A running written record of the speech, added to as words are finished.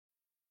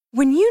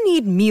When you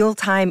need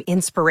mealtime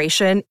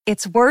inspiration,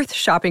 it's worth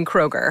shopping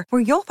Kroger,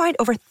 where you'll find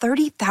over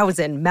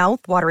 30,000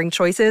 mouth-watering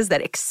choices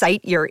that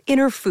excite your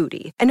inner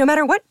foodie. And no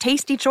matter what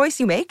tasty choice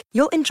you make,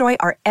 you'll enjoy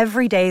our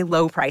everyday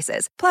low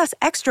prices, plus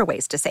extra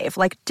ways to save,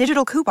 like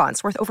digital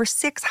coupons worth over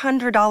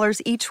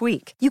 $600 each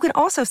week. You can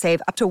also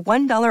save up to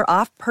 $1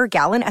 off per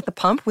gallon at the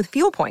pump with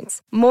fuel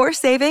points. More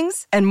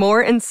savings and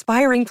more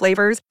inspiring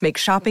flavors make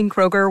shopping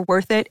Kroger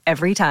worth it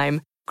every time.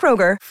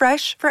 Kroger,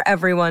 fresh for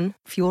everyone.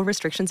 Fuel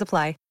restrictions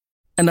apply.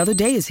 Another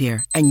day is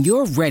here, and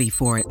you're ready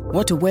for it.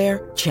 What to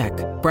wear? Check.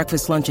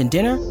 Breakfast, lunch, and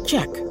dinner?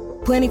 Check.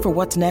 Planning for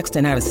what's next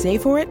and how to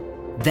save for it?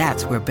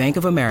 That's where Bank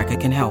of America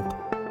can help.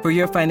 For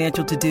your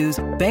financial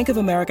to-dos, Bank of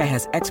America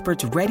has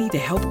experts ready to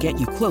help get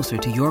you closer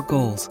to your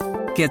goals.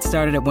 Get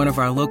started at one of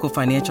our local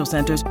financial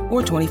centers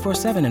or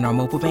 24/7 in our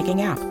mobile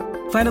banking app.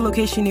 Find a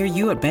location near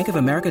you at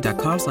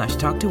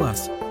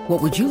bankofamerica.com/talktous.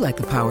 What would you like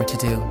the power to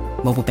do?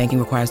 Mobile banking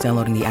requires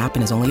downloading the app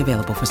and is only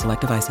available for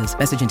select devices.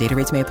 Message and data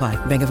rates may apply.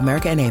 Bank of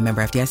America N.A.,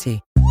 member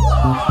FDIC.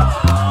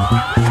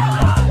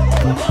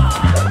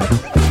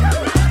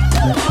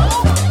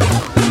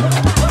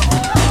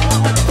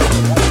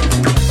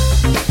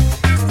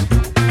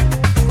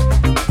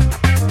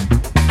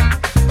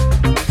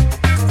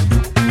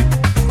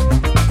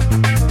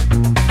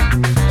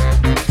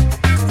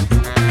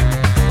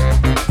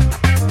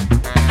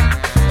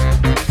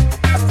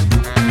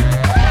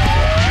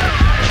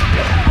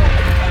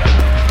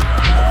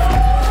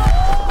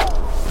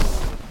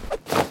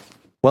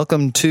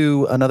 Welcome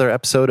to another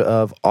episode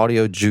of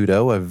Audio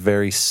Judo, a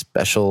very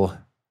special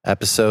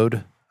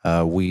episode.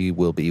 We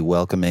will be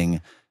welcoming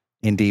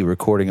indie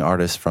recording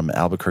artists from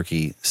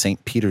Albuquerque,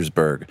 St.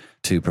 Petersburg,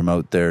 to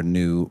promote their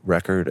new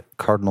record,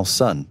 Cardinal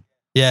Sun.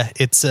 Yeah,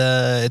 it's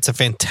a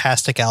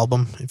fantastic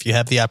album. If you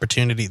have the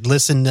opportunity,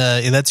 listen.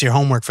 That's your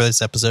homework for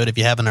this episode. If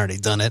you haven't already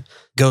done it,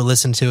 go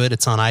listen to it.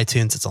 It's on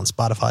iTunes. It's on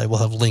Spotify. We'll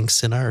have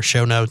links in our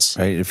show notes.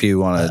 Right. If you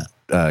want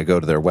to go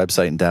to their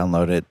website and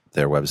download it,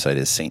 their website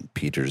is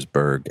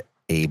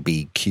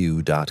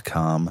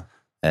stpetersburgabq.com,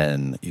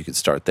 and you can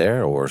start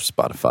there, or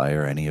Spotify,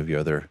 or any of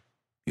your other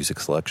music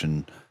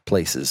selection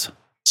places.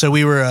 So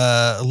we were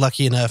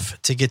lucky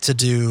enough to get to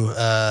do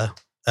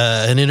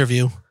an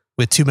interview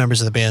with two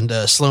members of the band,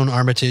 Sloan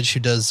Armitage, who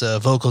does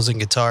vocals and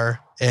guitar,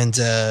 and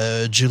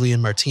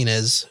Julian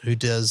Martinez, who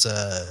does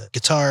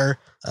guitar,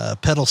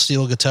 pedal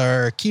steel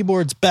guitar,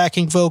 keyboards,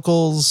 backing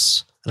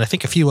vocals, and I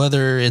think a few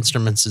other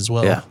instruments as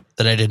well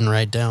that I didn't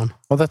write down.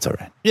 Well, that's all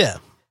right. Yeah.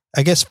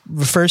 I guess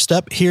first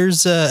up,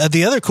 here's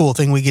the other cool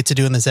thing we get to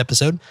do in this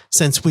episode.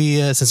 Since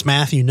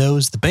Matthew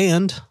knows the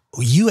band,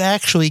 you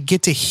actually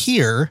get to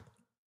hear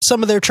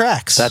some of their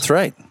tracks. That's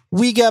right.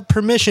 We got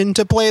permission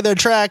to play their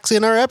tracks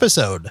in our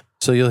episode.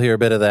 So you'll hear a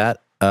bit of that.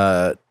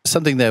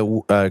 Something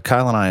that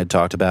Kyle and I had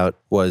talked about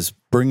was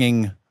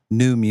bringing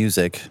new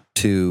music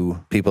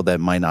to people that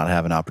might not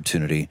have an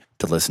opportunity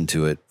to listen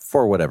to it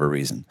for whatever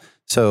reason.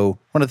 So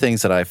one of the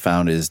things that I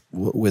found is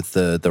with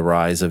the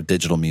rise of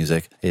digital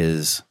music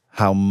is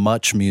how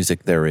much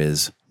music there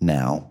is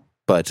now.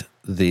 But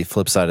the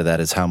flip side of that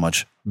is how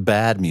much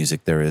bad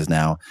music there is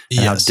now,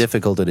 and how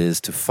difficult it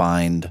is to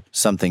find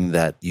something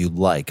that you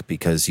like,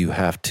 because you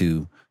have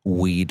to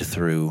weed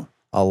through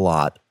a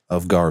lot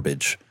of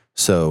garbage.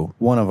 So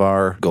one of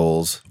our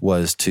goals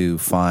was to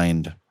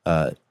find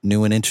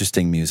new and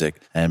interesting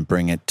music and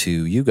bring it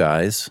to you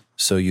guys,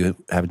 so you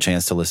have a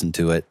chance to listen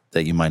to it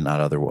that you might not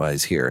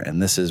otherwise hear.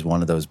 And this is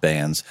one of those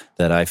bands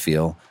that I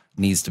feel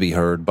needs to be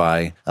heard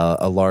by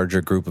a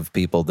larger group of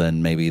people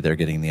than maybe they're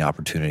getting the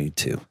opportunity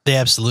to. They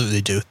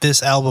absolutely do.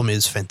 This album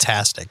is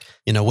fantastic.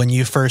 You know, when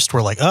you first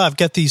were like, oh, I've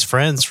got these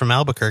friends from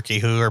Albuquerque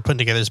who are putting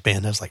together this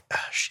band, I was like, oh,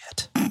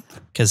 shit.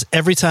 Because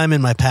every time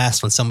in my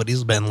past when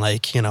somebody's been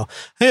like, you know,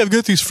 hey, I've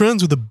got these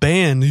friends with a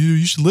band,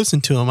 you should listen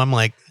to them. I'm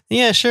like,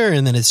 yeah, sure.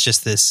 And then it's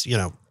just this, you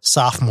know,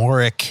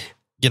 sophomoric,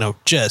 you know,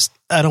 just,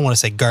 I don't want to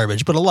say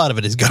garbage, but a lot of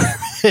it is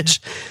garbage.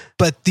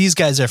 But these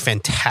guys are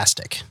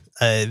fantastic.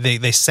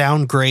 They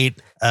sound great.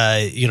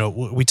 You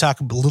know, we talk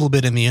a little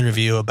bit in the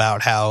interview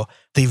about how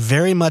they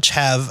very much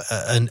have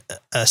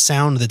a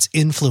sound that's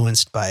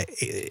influenced by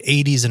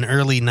 80s and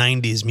early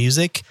 90s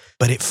music,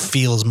 but it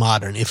feels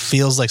modern. It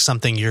feels like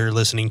something you're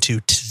listening to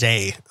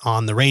today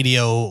on the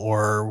radio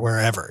or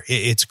wherever.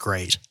 It's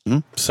great.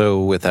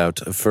 So without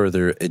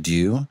further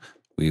ado,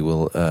 we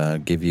will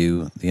give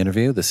you the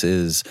interview. This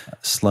is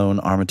Sloan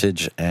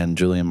Armitage and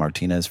Julian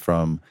Martinez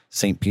from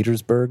St.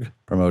 Petersburg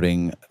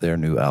promoting their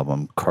new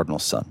album, Cardinal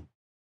Sun.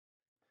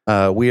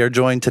 We are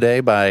joined today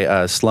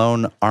by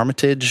Sloan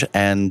Armitage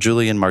and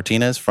Julian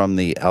Martinez from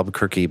the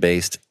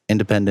Albuquerque-based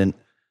independent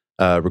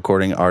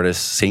recording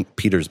artist St.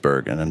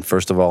 Petersburg. And then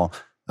first of all,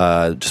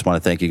 just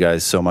want to thank you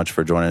guys so much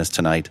for joining us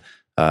tonight.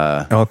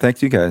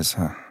 Thank you guys.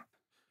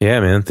 Yeah,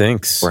 man,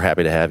 thanks. We're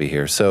happy to have you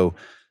here. So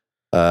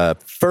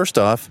first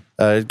off,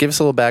 give us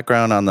a little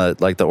background on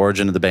the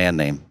origin of the band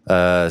name,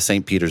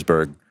 St.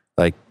 Petersburg.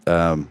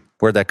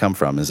 Where'd that come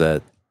from? Is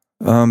that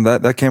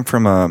that came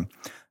from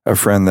a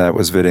friend that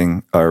was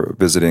visiting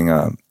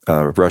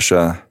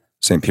Russia,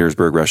 St.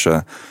 Petersburg,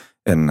 Russia,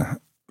 and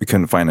we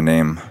couldn't find a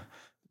name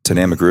to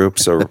name a group.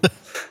 So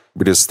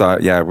we just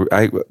thought,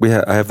 I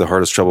have the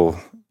hardest trouble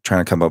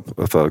trying to come up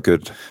with a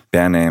good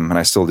band name, and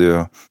I still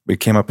do. We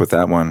came up with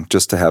that one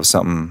just to have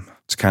something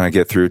to kind of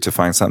get through to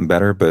find something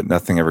better, but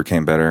nothing ever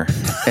came better.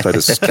 So I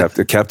just kept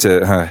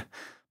it.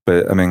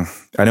 But I mean,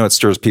 I know it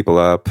stirs people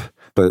up.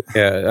 But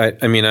yeah,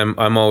 I mean,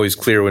 I'm always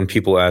clear when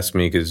people ask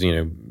me, because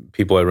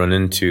people I run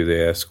into,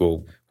 they ask,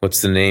 well,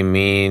 what's the name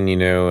mean?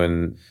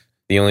 And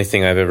the only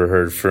thing I've ever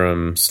heard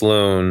from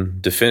Sloan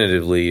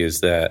definitively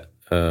is that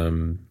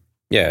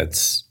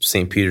it's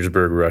St.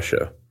 Petersburg,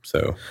 Russia.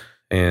 So,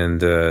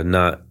 and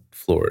not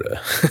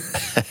Florida.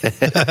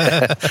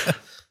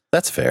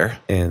 That's fair.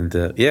 And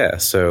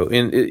so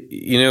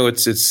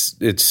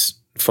it's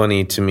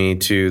funny to me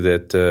too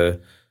that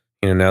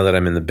now that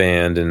I'm in the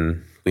band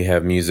and we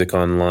have music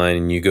online,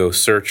 and you go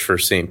search for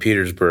St.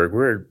 Petersburg,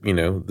 where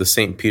the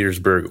St.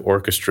 Petersburg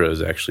Orchestra is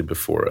actually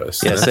before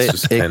us.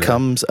 Yes, it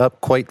comes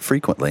up quite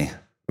frequently.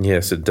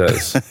 Yes, it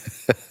does.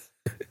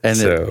 And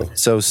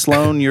so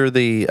Sloan, you're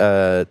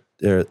the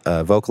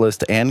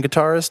vocalist and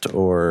guitarist,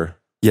 or?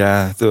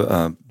 Yeah,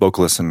 the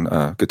vocalist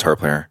and guitar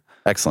player.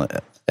 Excellent.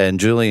 And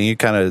Julian, you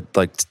kind of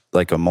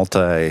like a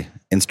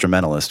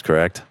multi-instrumentalist,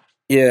 correct?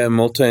 Yeah,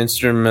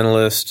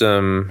 multi-instrumentalist.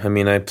 I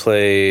mean, I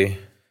play,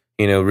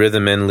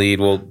 rhythm and lead.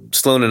 Well,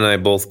 Sloan and I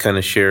both kind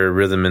of share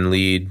rhythm and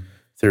lead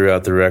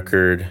throughout the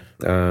record.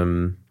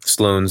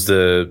 Sloan's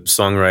the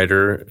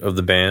songwriter of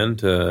the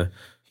band.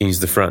 He's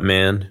the front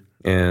man.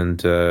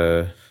 And,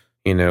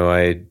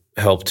 I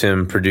helped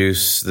him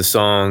produce the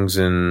songs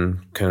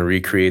and kind of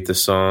recreate the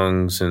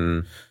songs.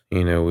 And,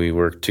 we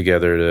worked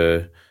together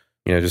to,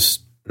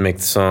 just make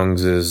the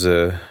songs as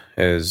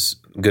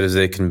good as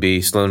they can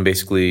be. Sloan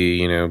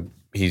basically,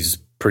 he's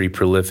pretty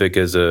prolific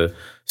as a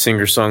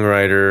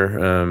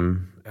singer-songwriter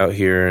out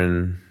here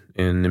in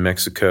New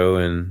Mexico,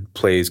 and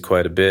plays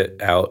quite a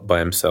bit out by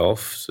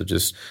himself. So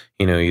just,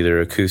 either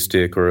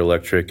acoustic or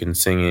electric and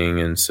singing.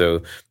 And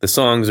so the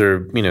songs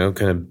are,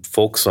 kind of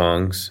folk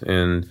songs.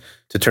 And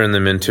to turn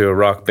them into a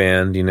rock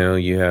band,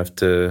 you have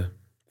to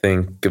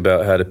think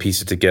about how to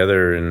piece it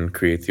together and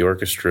create the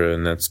orchestra.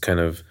 And that's kind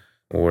of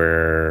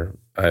where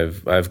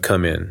I've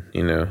come in,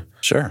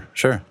 Sure.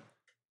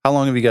 How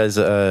long have you guys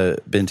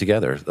been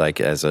together, like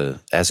as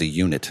a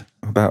unit?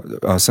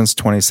 About since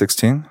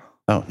 2016.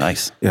 Oh,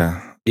 nice.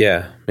 Yeah.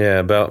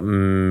 About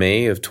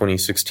May of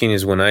 2016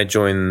 is when I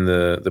joined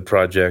the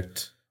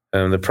project.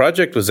 The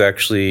project was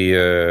actually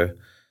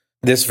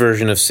this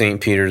version of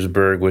St.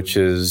 Petersburg, which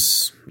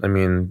is, I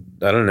mean,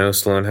 I don't know,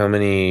 Sloan, how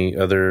many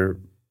other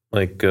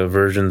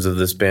versions of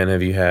this band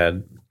have you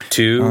had?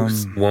 Two?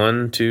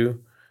 One?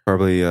 Two?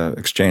 Probably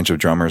exchange of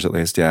drummers at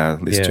least. Yeah,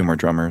 at least two more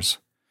drummers.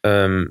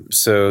 Sloan,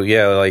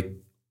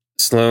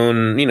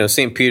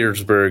 St.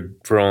 Petersburg,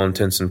 for all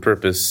intents and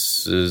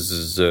purposes,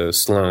 is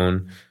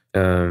Sloan.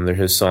 They're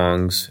his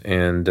songs,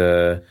 and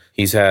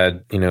he's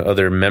had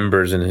other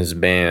members in his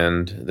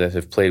band that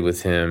have played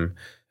with him,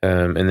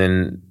 and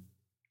then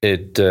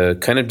it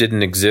kind of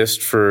didn't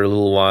exist for a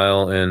little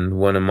while. And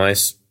one of my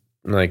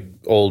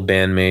old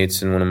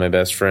bandmates and one of my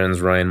best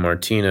friends, Ryan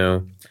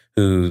Martino,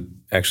 who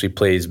actually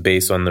plays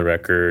bass on the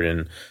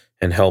record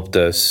and helped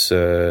us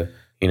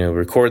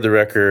record the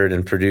record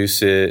and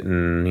produce it,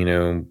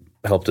 and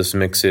helped us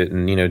mix it,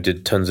 and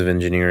did tons of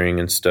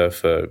engineering and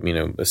stuff,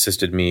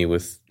 assisted me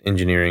with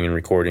engineering and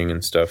recording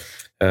and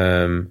stuff.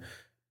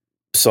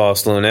 Saw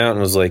Sloan out and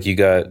was like, we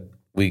got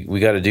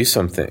to do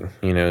something,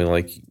 you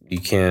got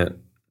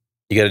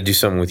to do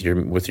something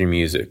with your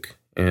music.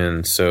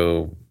 And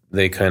so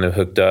they kind of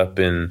hooked up,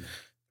 and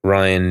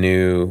Ryan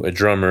knew a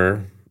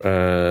drummer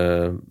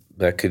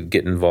that could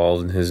get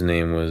involved, and his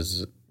name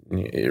is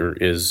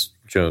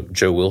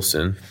Joe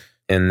Wilson.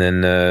 And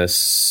then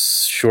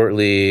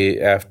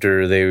shortly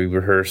after they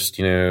rehearsed,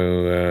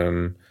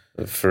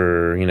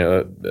 for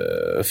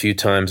a few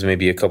times,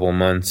 maybe a couple of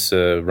months,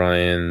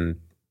 Ryan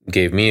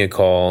gave me a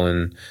call,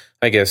 and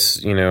I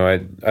guess I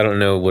don't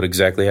know what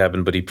exactly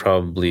happened, but he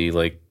probably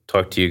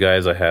talked to you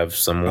guys. I have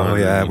someone. Oh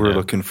yeah, we're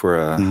looking for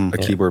a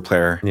keyboard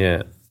player.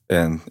 Yeah,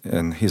 and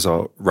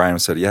Ryan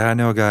said, yeah, I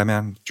know a guy,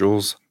 man,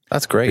 Jules.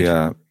 That's great.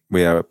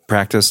 We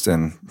practiced,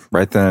 and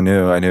right then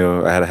I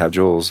knew I had to have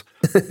Jules.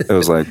 It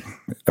was like,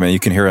 I mean, you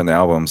can hear it in the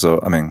album. So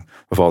I mean,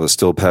 with all the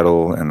steel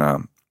pedal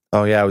and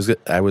oh yeah, I was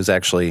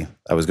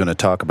going to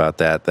talk about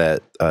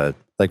that.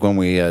 When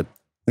we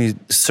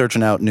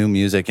searching out new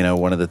music,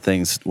 one of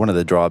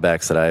the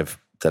drawbacks that I've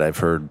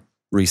heard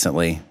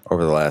recently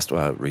over the last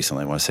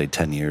recently, I want to say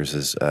 10 years,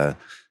 is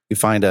you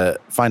find a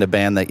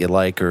band that you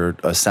like or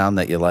a sound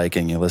that you like,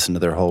 and you listen to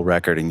their whole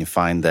record, and you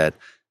find that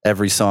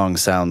every song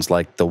sounds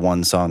like the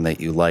one song that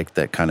you like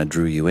that kind of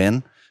drew you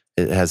in.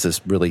 It has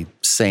this really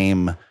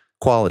same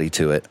quality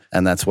to it,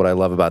 and that's what I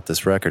love about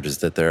this record, is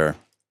that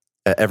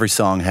every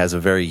song has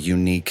a very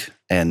unique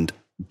and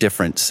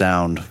different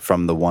sound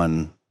from the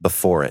one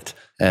before it.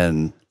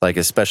 And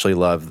especially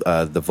love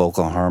the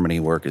vocal harmony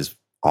work is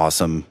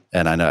awesome.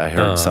 And I know I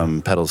heard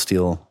some pedal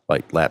steel,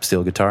 lap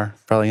steel guitar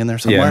probably in there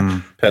somewhere.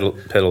 Yeah,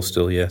 pedal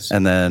steel, yes.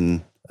 And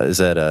then is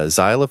that a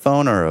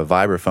xylophone or a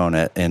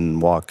vibraphone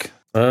in Walk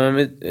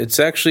It's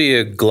actually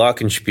a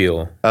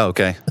glockenspiel. Oh,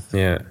 okay.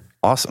 Yeah.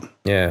 Awesome.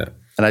 Yeah.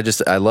 And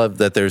I love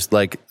that there's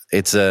like,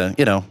 it's a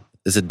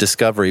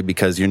discovery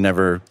because you're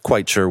never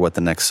quite sure what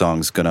the next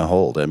song's going to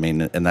hold. I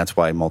mean, and that's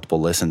why multiple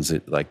listens,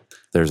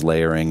 there's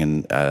layering,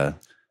 and I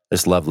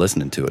just love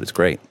listening to it. It's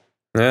great.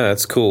 Yeah,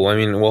 that's cool. I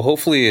mean, well,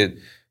 hopefully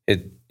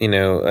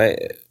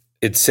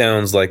it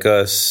sounds like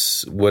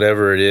us,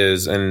 whatever it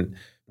is. And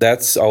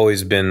that's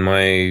always been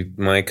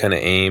my kind of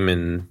aim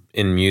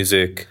in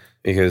music,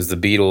 because the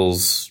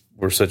Beatles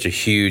were such a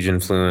huge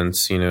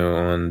influence,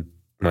 on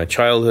my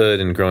childhood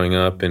and growing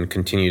up, and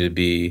continue to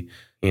be,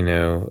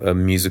 a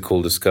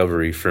musical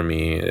discovery for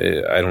me.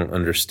 I don't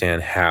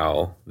understand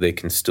how they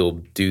can still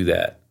do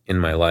that in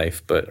my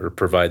life, or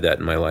provide that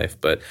in my life.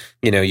 But,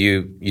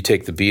 you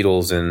take the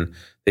Beatles and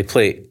they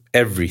play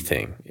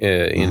everything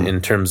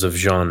in terms of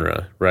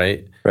genre,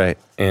 right? Right.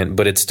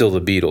 But it's still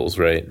the Beatles,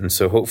 right? And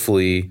so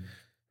hopefully,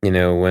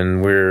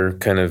 when we're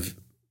kind of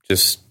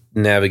just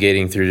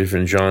navigating through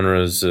different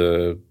genres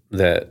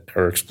that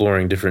are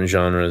exploring different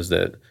genres,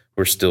 that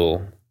we're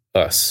still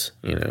us,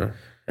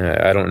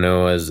 I don't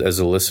know, as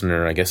a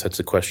listener, I guess that's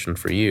a question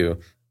for you.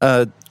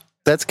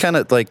 That's kind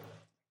of like,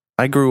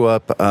 I grew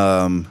up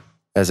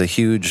as a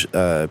huge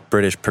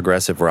British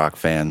progressive rock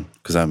fan,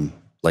 because I'm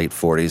late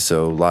 40s,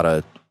 so a lot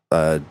of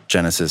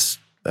Genesis,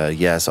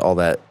 Yes, all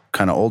that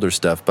kind of older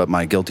stuff. But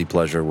my guilty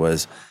pleasure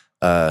was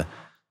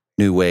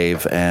new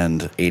wave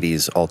and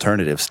 80s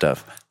alternative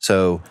stuff.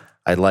 So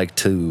I like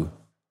to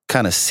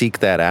kind of seek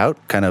that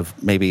out, kind of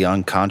maybe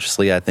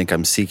unconsciously. I think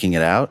I'm seeking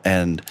it out,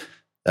 and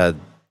the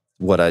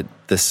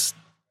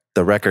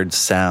record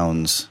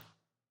sounds.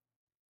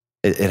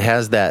 It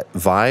has that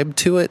vibe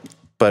to it,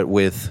 but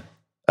with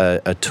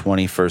a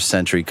 21st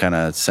century kind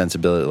of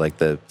sensibility. Like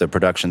the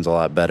production's a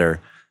lot better.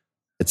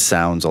 It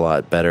sounds a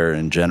lot better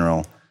in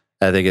general.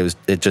 I think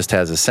it just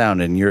has a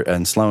sound.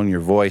 And Sloan, your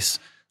voice,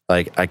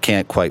 like, I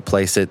can't quite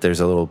place it. There's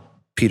a little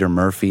Peter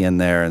Murphy in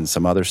there and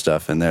some other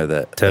stuff in there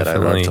that I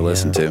love to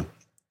listen to.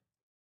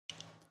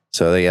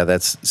 So yeah,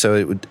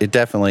 it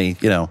definitely,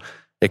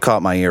 it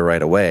caught my ear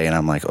right away, and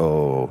I'm like,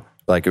 oh,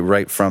 like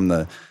right from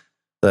the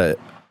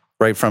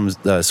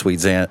Sweet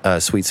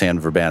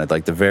Sand Verbena,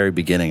 like the very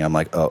beginning, I'm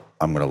like, oh,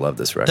 I'm going to love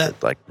this record,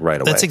 like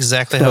right away. That's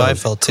exactly how I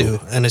felt too.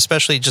 And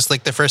especially just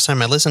like the first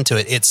time I listened to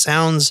it, it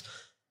sounds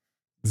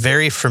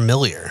very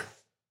familiar,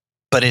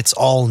 but it's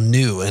all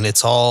new, and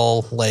it's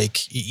all like,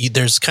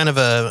 there's kind of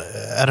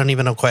I don't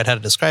even know quite how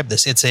to describe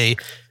this. It's a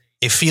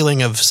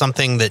feeling of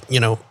something that,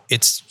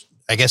 it's,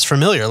 I guess,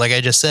 familiar. Like I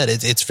just said,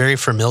 it's very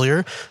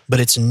familiar, but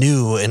it's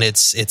new, and it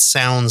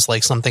sounds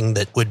like something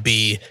that would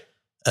be,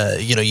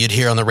 you'd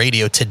hear on the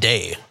radio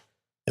today.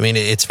 I mean,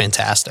 it's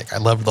fantastic. I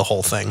loved the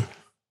whole thing.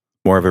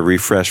 More of a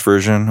refresh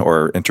version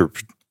or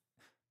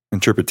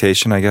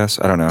interpretation, I guess.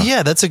 I don't know.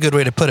 Yeah, that's a good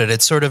way to put it.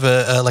 It's sort of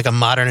like a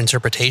modern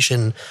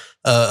interpretation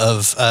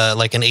of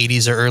like an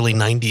 80s or early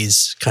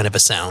 90s kind of a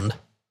sound.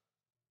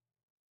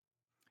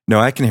 No,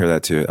 I can hear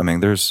that too. I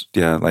mean,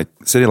 like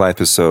City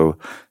Life is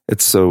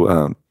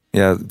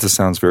it just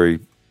sounds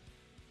very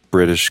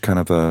British, kind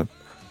of a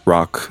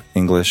rock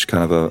English,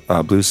 kind of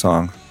a blues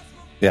song.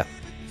 Yeah.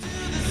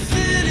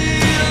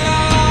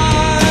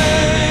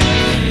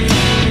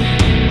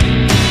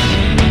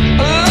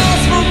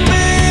 Lost my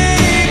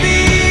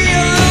baby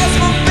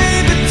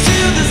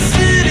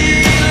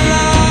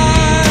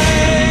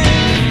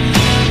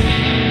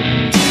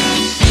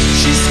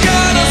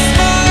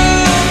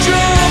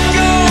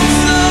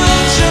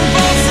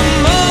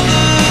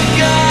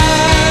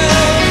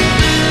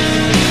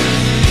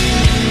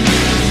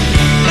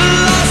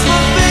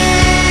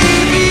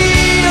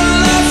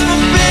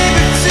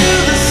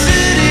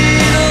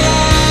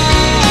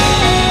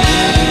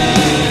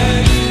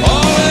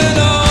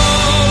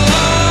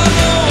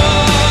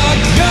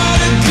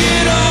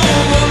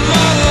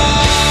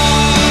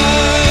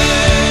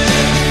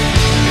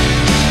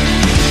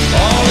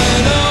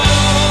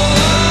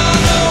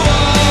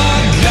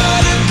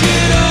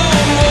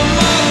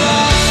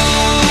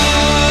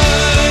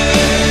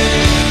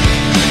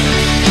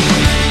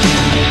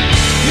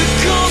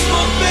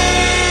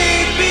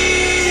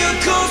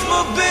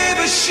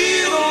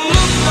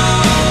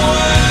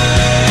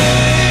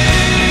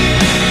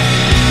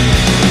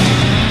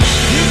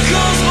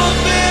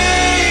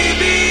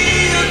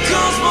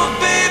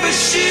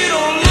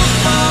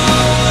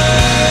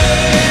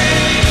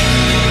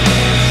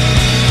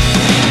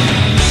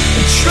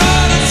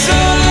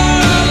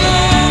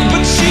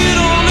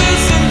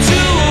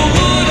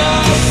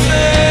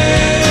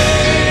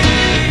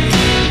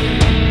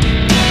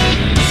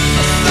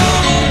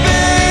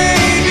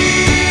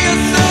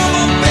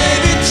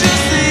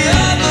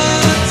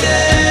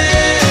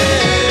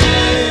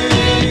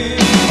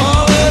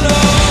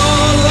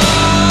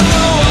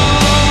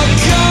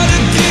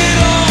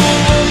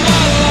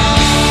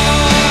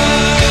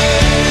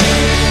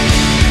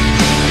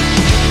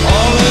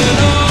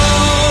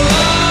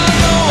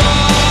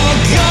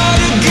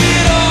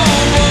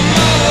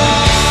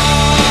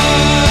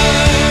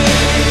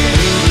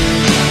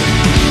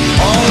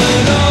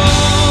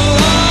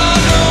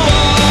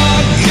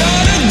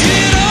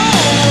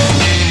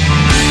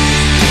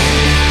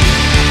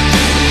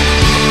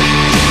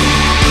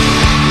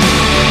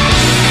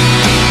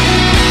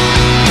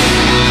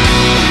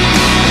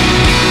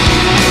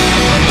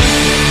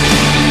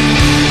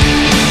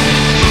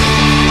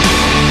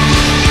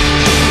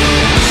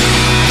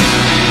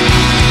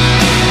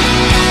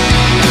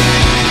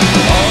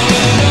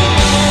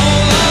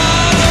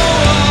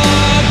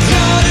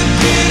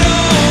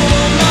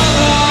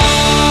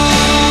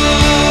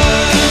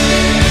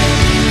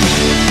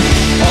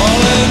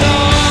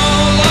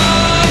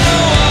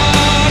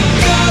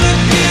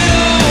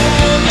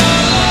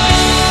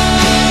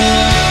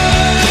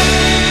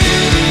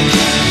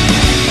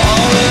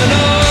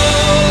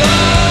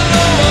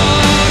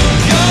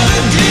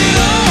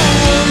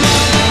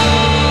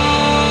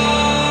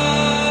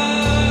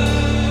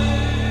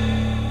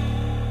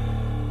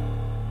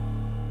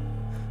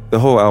the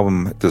whole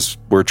album,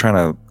 we're trying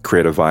to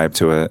create a vibe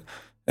to it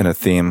and a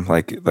theme,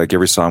 like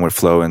every song would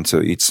flow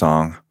into each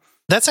song.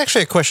 That's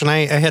actually a question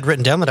I had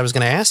written down that I was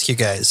going to ask you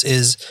guys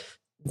is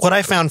what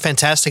I found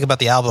fantastic about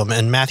the album,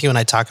 and Matthew and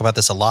I talk about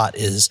this a lot,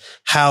 is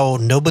how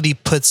nobody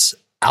puts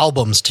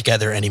albums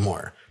together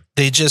anymore.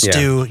 They just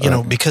do,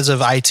 because of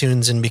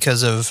iTunes and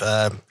because of,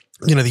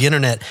 the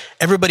internet,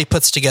 everybody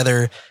puts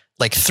together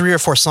like 3 or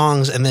 4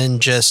 songs and then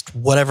just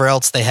whatever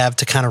else they have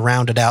to kind of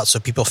round it out so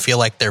people feel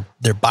like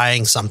they're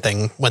buying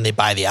something when they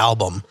buy the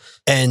album.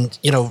 And,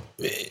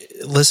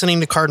 listening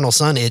to Cardinal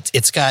Sun,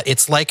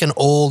 it's like an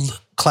old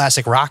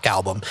classic rock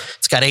album.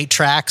 It's got 8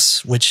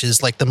 tracks, which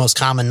is like the most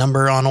common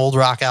number on old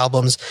rock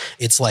albums.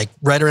 It's like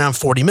right around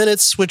 40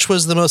 minutes, which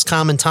was the most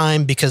common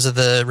time because of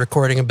the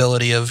recording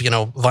ability of,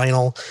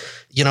 vinyl.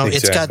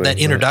 It's got that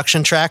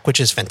introduction track,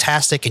 which is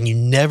fantastic, and you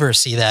never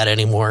see that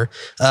anymore.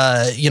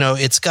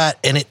 It's got,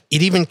 and it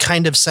even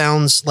kind of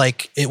sounds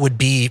like it would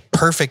be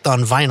perfect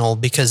on vinyl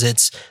because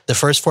it's the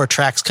first 4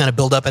 tracks kind of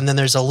build up, and then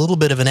there's a little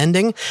bit of an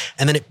ending,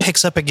 and then it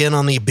picks up again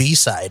on the B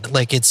side.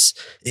 Like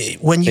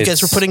when you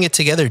guys were putting it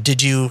together,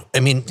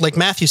 like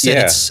Matthew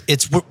said,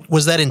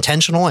 was that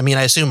intentional? I mean,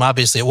 I assume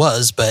obviously it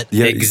was, but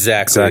yeah,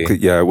 exactly.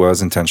 Yeah, it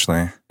was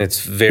intentionally.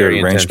 It's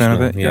very the arrangement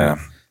intentional. of it. Yeah.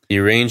 The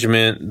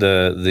arrangement,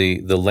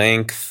 the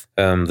length,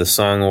 the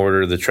song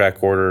order, the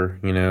track order,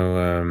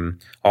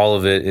 all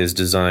of it is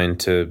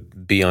designed to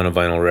be on a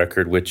vinyl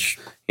record, which,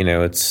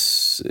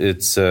 it's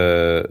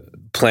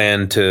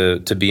planned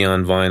to be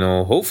on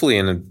vinyl, hopefully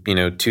in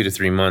 2 to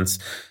 3 months.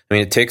 I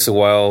mean, it takes a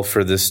while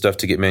for this stuff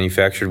to get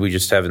manufactured. We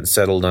just haven't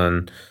settled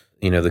on,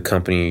 the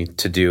company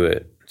to do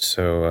it.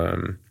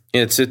 So,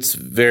 it's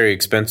very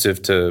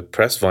expensive to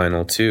press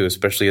vinyl too,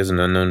 especially as an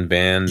unknown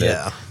band.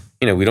 Yeah.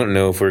 We don't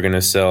know if we're going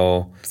to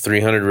sell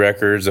 300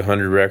 records,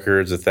 100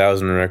 records,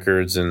 1,000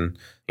 records. And,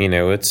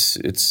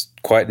 it's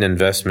quite an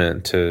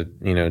investment to,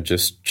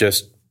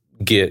 just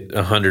get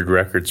 100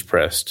 records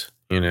pressed,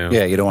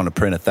 Yeah, you don't want to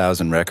print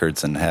 1,000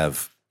 records and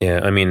have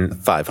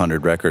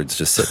 500 records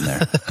just sitting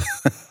there.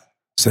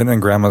 Sitting in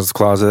grandma's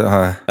closet.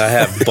 I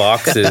have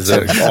boxes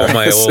of all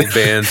my old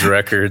band's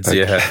records.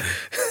 Yeah.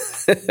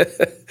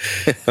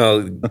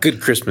 Oh,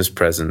 good Christmas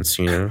presents,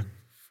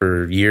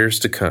 for years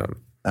to come.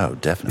 Oh,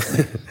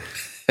 definitely.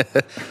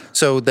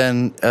 So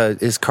then,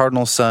 is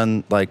Cardinal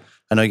Sun, like,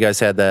 I know you guys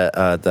had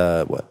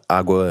the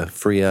Agua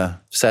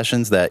Fria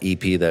sessions, that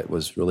EP that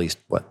was released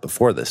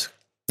before this?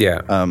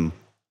 Yeah.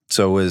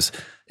 So is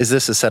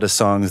this a set of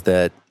songs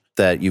that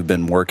you've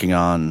been working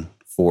on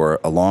for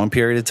a long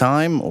period of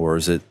time, or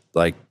is it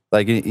like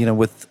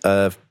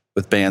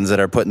with bands that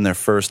are putting their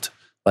first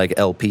like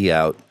LP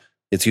out?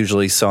 It's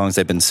usually songs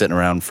they've been sitting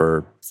around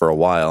for a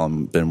while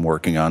and been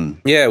working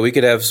on. Yeah,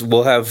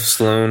 we'll have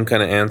Sloan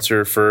kind of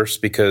answer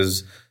first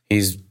because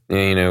he's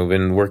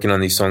been working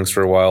on these songs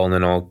for a while, and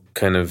then I'll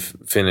kind of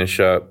finish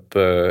up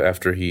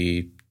after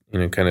he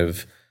kind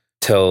of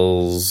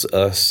tells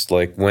us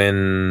like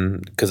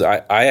when, because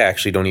I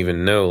actually don't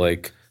even know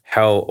like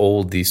how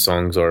old these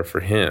songs are for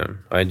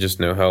him. I just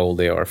know how old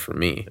they are for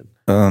me.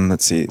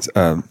 Let's see.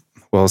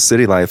 Well,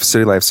 City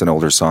Life's an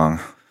older song.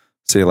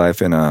 City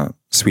Life and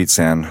Sweet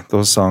Sand.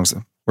 Those songs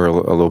were a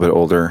little bit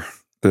older.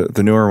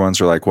 The newer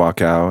ones are like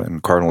Walk Out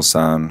and Cardinal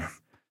Sun.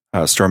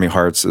 Stormy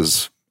Hearts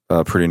is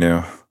pretty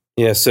new.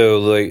 Yeah, so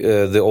like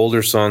the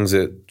older songs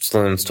that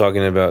Sloan's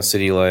talking about,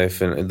 City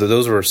Life, and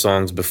those were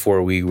songs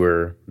before we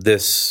were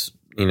this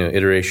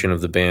iteration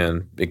of the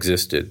band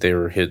existed. They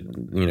were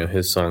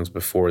his songs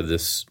before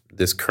this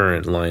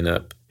current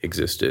lineup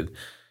existed.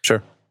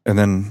 Sure. And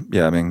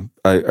then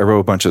I wrote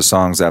a bunch of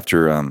songs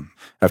after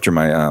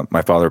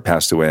my father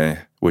passed away,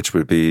 which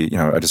would be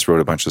I just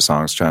wrote a bunch of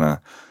songs trying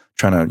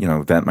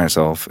to vent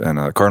myself,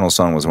 and Cardinal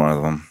Sun was one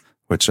of them,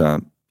 which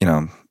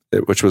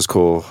which was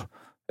cool,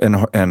 and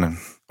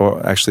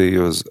actually it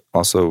was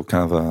also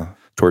kind of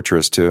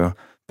torturous too.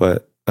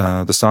 But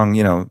the song,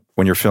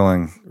 when you're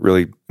feeling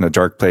really in a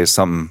dark place,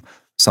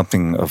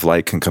 something of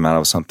light can come out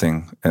of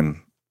something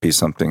and be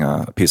something,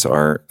 a piece of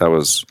art. That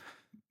was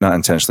not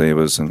intentionally.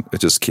 It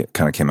just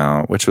kind of came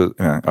out, which was,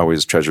 I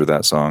always treasure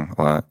that song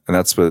a lot. And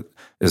that's what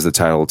is the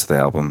title to the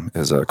album,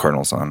 is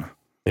Cardinal Sun.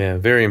 Yeah,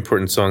 very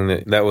important song.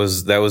 That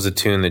was a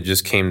tune that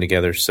just came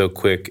together so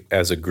quick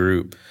as a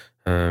group.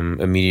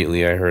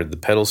 Immediately I heard the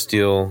pedal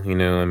steel,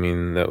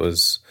 that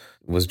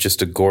was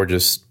just a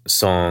gorgeous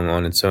song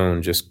on its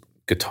own, just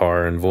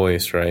guitar and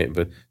voice, right?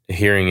 But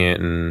hearing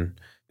it and,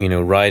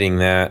 writing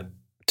that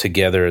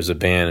together as a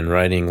band and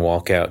writing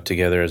Walk Out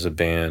together as a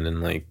band,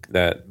 and like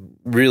that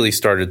really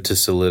started to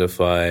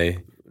solidify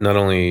not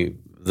only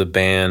the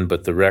band,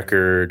 but the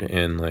record,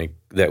 and like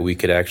that we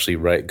could actually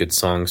write good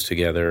songs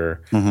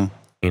together. Mm-hmm.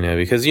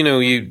 Because,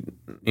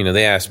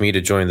 they asked me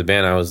to join the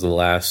band. I was the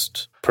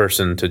last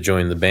person to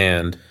join the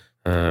band,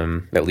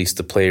 at least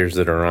the players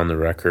that are on the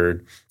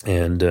record.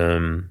 And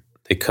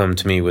they come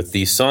to me with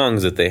these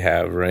songs that they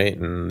have, right?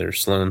 And they're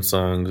Sloan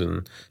songs.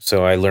 And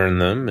so I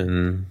learned them,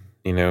 and,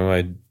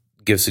 I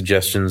give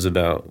suggestions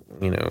about,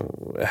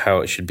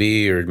 how it should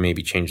be, or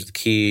maybe change the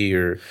key,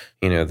 or,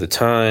 the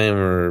time,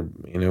 or,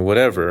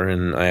 whatever.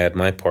 And I add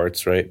my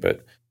parts, right?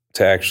 But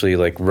to actually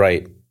like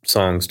write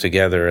songs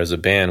together as a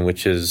band,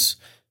 which is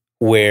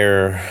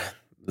where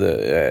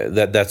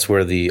that's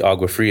where the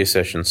Agua Fria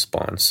session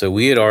spawned. So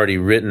we had already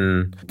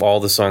written all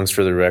the songs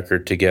for the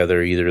record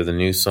together, either the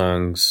new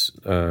songs,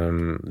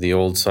 the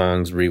old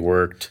songs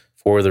reworked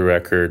for the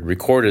record,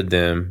 recorded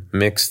them,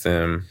 mixed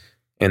them,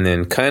 and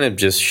then kind of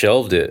just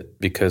shelved it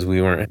because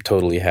we weren't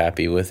totally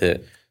happy with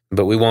it.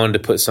 But we wanted to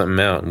put something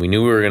out, and we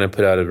knew we were going to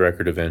put out a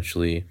record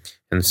eventually.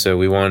 And so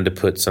we wanted to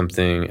put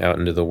something out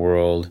into the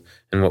world.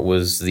 And what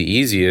was the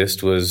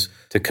easiest was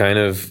to kind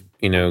of,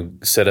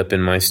 set up in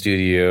my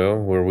studio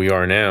where we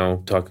are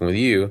now talking with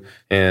you,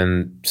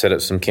 and set up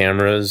some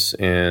cameras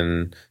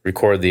and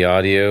record the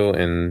audio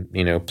and,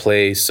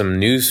 play some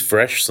new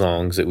fresh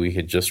songs that we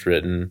had just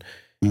written,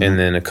 and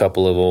then a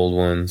couple of old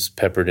ones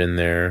peppered in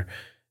there.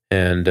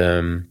 And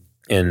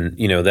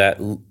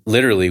that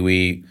literally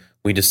we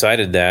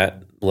decided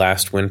that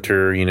last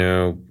winter,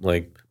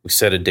 like we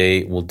set a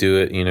date, we'll do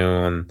it,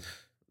 on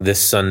this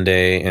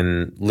Sunday.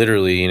 And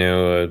literally,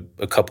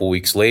 a couple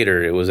weeks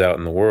later, it was out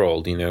in the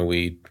world.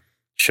 We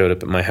showed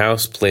up at my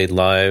house, played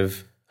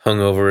live,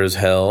 hungover as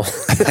hell.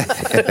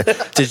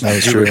 Did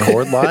you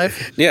record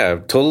live? Yeah,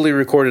 totally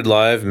recorded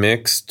live,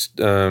 mixed.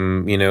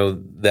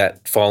 That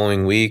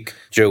following week,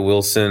 Joe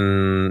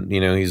Wilson,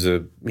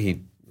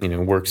 he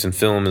works in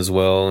film as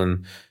well,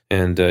 and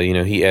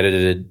he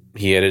edited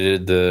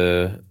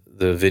the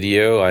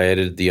video, I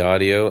edited the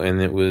audio,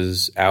 and it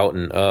was out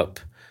and up.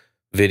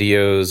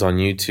 Videos on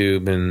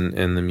YouTube,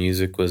 and the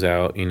music was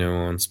out,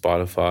 on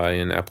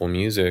Spotify and Apple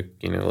Music,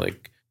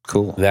 like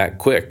cool. That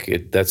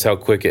quick. That's how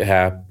quick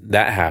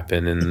that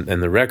happened,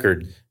 and the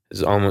record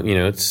is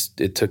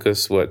almost, it took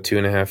us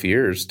 2.5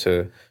 years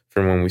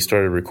from when we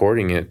started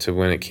recording it to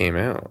when it came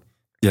out.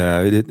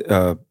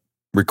 Yeah,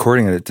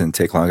 recording it didn't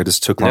take long. It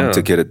just took long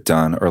to get it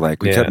done, or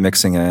like we kept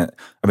mixing it.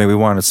 I mean, we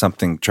wanted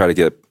try to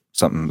get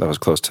something that was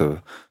close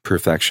to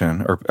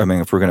perfection. Or, I mean,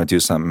 if we're going to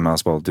do something, might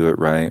as well do it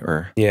right.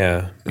 Or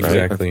yeah,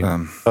 exactly.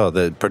 Right?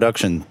 The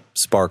production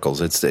sparkles.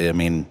 It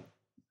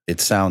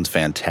sounds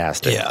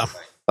fantastic. Yeah.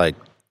 Like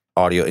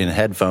audio in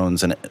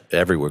headphones and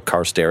everywhere,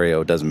 car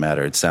stereo, it doesn't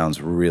matter. It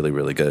sounds really,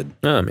 really good.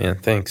 Oh, man,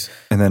 thanks.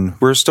 And then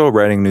we're still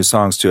writing new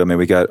songs too. I mean,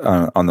 we got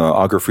on the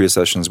Agua Fria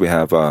sessions, we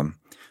have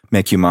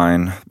Make You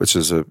Mine, which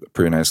is a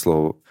pretty nice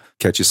little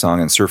catchy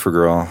song, and Surfer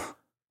Girl.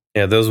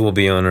 Yeah, those will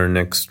be on our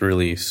next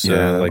release,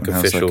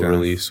 official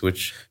release,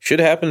 which should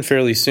happen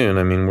fairly soon.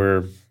 I mean,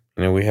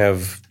 we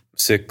have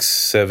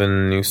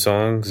 6-7 new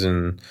songs,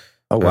 and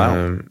oh wow,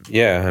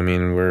 I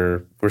mean,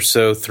 we're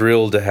so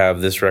thrilled to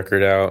have this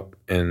record out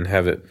and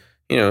have it.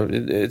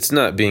 It's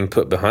not being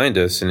put behind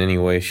us in any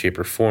way, shape,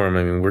 or form.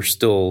 I mean, we're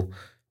still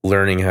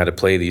learning how to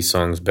play these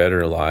songs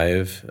better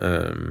live.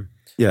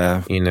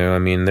 Yeah, I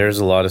mean, there's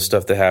a lot of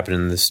stuff that happened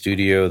in the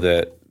studio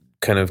that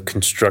kind of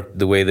construct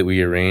the way that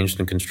we arranged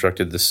and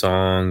constructed the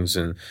songs,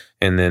 and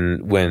then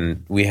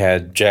when we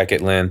had Jack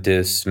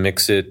Atlantis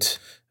mix it,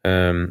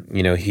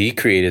 he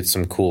created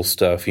some cool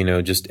stuff,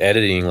 just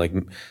editing, like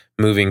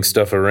moving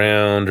stuff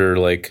around, or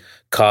like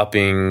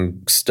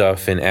copying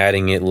stuff and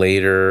adding it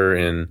later,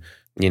 and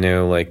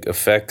like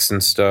effects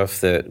and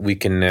stuff that we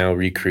can now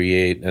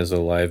recreate as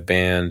a live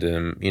band,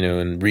 and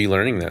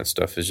relearning that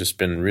stuff has just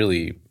been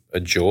really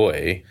a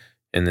joy.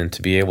 And then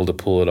to be able to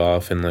pull it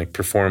off and like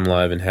perform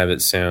live and have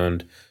it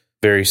sound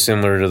very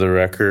similar to the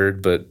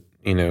record, but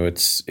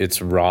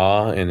it's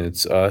raw, and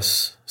it's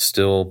us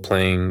still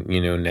playing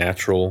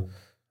natural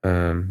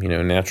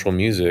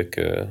music.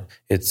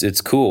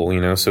 It's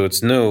cool, so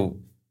it's nowhere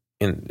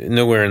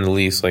in the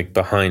least like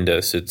behind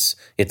us.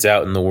 It's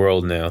out in the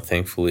world now,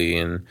 thankfully,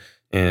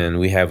 and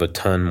we have a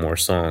ton more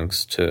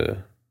songs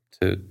to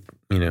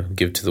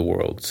give to the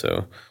world.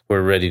 So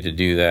we're ready to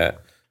do that.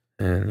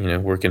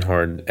 And, working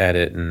hard at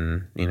it,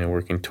 and,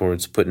 working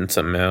towards putting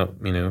something out,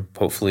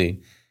 hopefully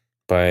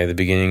by the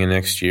beginning of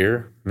next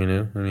year, I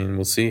mean,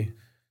 we'll see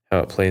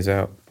how it plays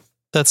out.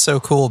 That's so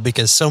cool,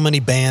 because so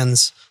many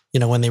bands,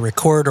 when they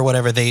record or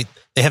whatever, they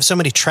have so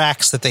many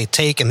tracks that they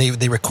take, and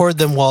they record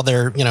them while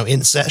they're,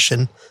 in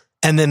session,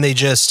 and then they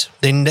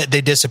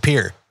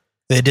disappear.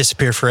 They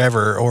disappear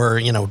forever, or,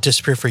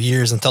 disappear for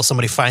years until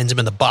somebody finds them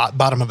in the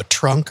bottom of a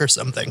trunk or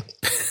something.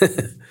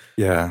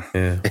 Yeah.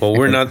 Well,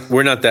 we're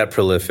not that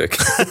prolific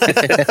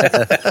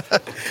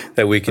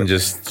that we can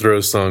just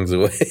throw songs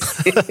away.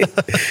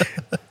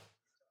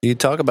 You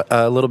talk about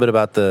a little bit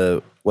about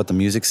what the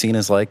music scene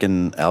is like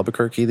in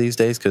Albuquerque these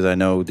days, because I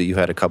know that you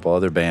had a couple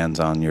other bands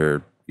on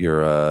your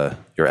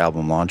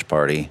album launch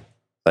party.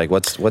 Like,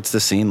 what's the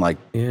scene like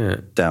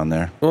down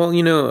there? Well,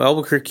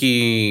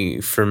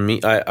 Albuquerque, for me,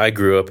 I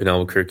grew up in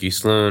Albuquerque.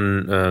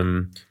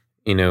 Sloan,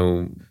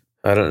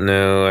 I don't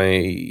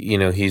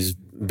know. He's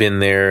been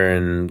there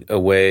and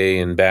away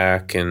and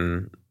back,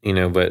 and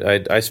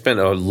but I spent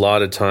a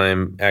lot of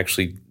time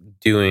actually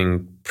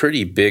doing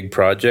pretty big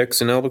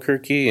projects in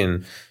Albuquerque,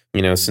 and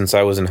since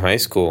I was in high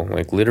school,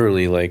 like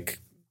literally like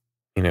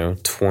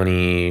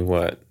 20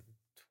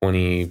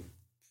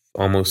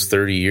 almost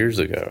 30 years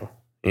ago,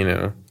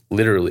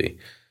 literally.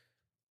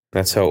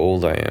 That's how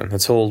old I am.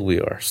 That's how old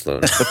we are, Sloan.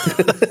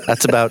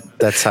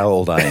 That's how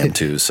old I am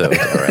too. So, all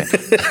right.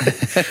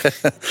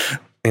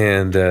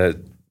 And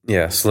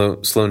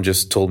Sloan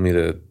just told me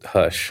to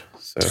hush.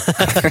 So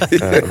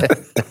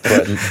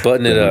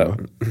button it up.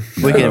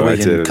 We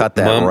can cut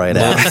that right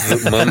out.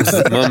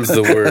 Mum's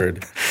the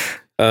word.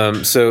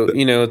 So,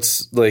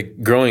 it's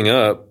like growing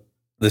up,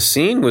 the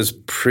scene was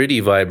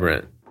pretty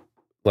vibrant.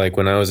 Like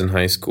when I was in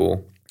high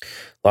school,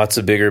 lots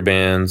of bigger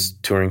bands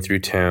touring through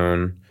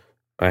town.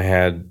 I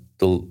had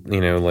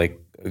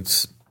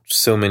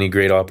so many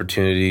great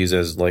opportunities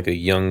as like a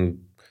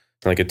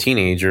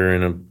teenager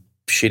in a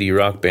shitty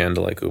rock band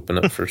to like open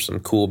up for some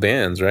cool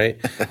bands, right?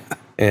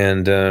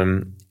 And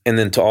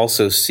then to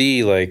also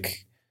see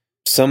like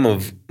some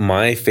of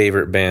my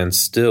favorite bands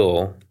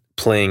still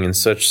playing in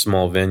such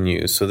small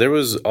venues. So there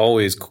was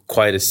always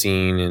quite a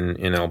scene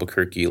in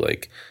Albuquerque,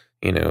 like,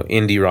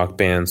 indie rock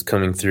bands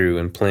coming through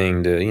and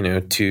playing to,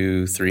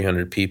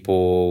 200-300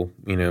 people,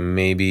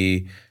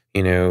 maybe,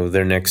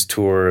 their next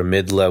tour, a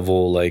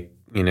mid-level, like,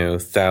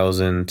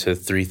 1,000 to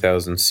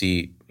 3,000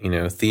 seat,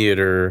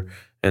 theater,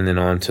 and then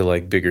on to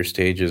like bigger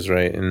stages.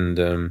 Right.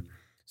 And,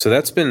 so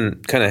that's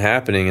been kind of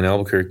happening in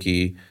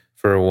Albuquerque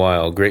for a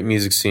while. Great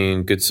music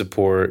scene, good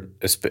support.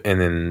 And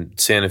then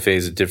Santa Fe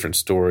is a different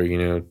story,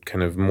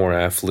 kind of more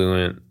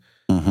affluent.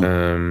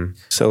 Mm-hmm.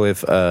 So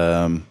if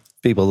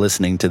people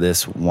listening to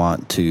this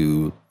want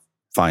to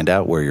find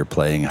out where you're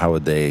playing, how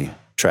would they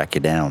track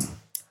you down?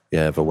 You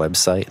have a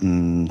website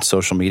and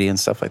social media and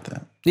stuff like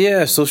that?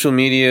 Yeah, social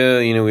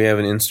media. We have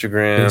an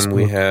Instagram. Facebook.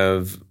 We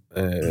have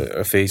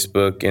a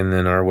Facebook. And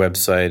then our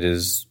website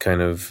is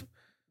kind of...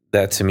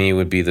 That to me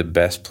would be the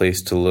best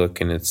place to look,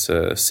 and it's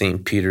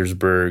St.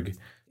 Petersburg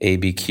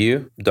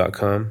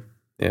abq.com.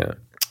 Yeah.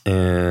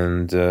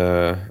 And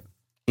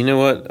you know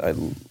what?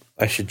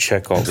 I should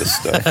check all this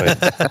stuff. I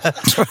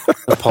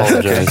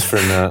apologize for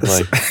not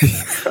like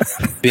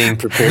being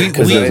prepared. We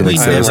go there.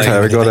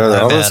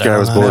 This guy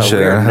was bullshit.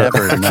 We're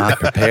never not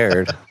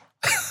prepared.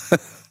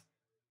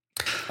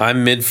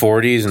 I'm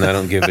mid-40s and I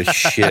don't give a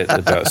shit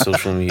about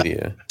social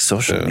media.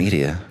 Social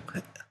media?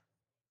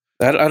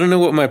 I don't know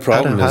what my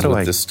problem is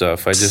with this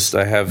stuff. I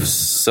have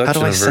such an aversion. How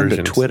do I send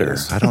to Twitter?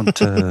 I don't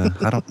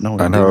know.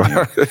 I know.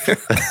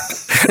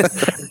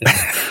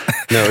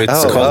 No,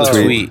 it's called a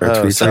tweet.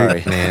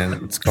 Sorry,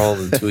 man. It's called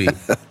a tweet.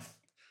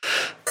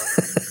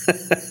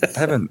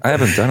 I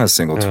haven't done a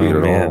single tweet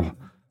at all.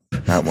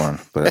 Not one,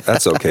 but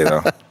that's okay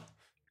though.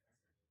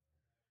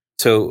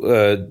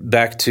 So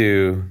back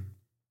to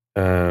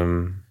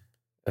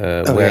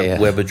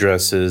web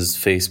addresses,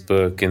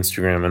 Facebook,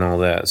 Instagram, and all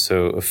that.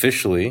 So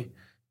officially,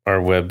 our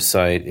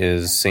website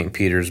is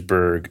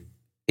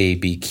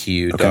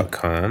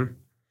stpetersburgabq.com.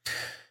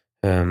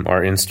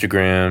 Our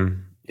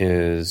Instagram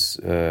is,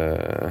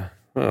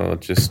 it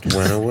just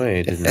went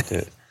away, didn't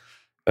it?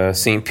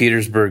 St.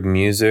 Petersburg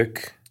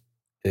Music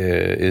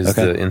is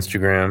the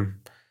Instagram,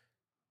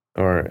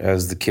 or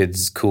as the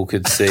cool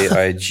kids say,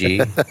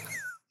 IG.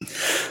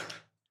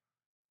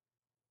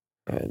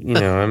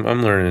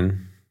 I'm learning.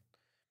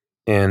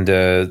 And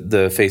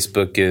the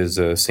Facebook is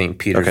St.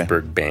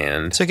 Petersburg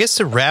Band. So I guess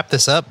to wrap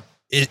this up,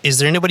 is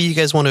there anybody you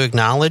guys want to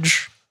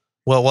acknowledge?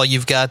 Well, while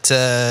you've got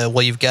some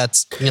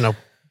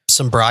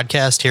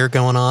broadcast here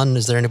going on,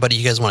 is there anybody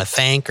you guys want to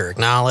thank or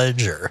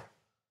acknowledge or?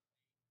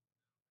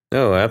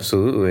 Oh,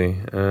 absolutely.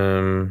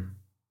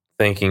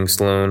 Thanking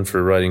Sloan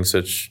for writing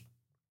such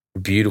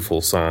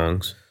beautiful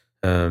songs.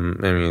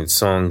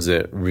 Songs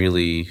that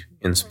really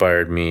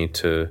inspired me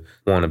to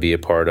want to be a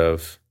part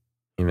of.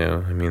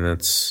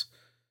 That's.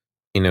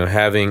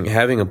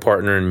 Having a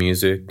partner in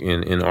music,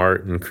 in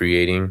art, and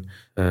creating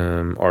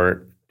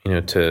art,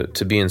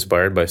 to be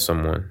inspired by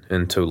someone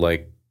and to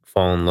like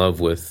fall in love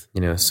with,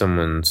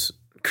 someone's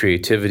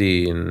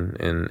creativity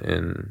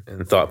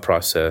and thought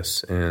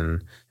process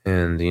and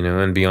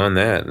beyond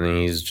that. And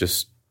he's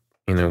just,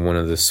 one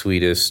of the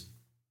sweetest,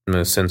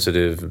 most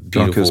sensitive,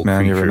 beautiful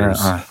man creatures.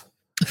 You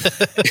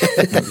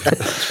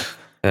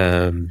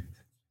ever met,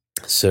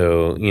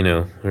 So,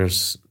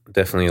 there's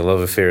definitely a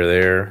love affair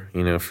there,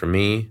 for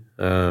me.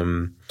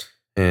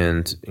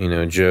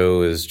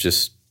 Joe is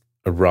just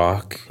a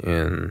rock,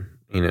 and,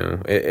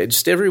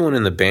 just everyone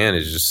in the band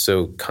is just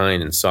so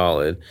kind and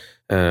solid.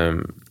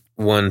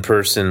 One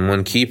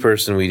key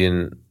person we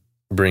didn't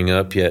bring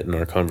up yet in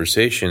our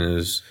conversation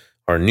is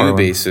our new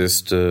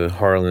bassist,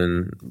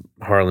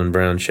 Harlan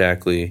Brown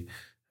Shackley,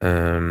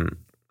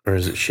 or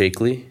is it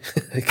Shakely?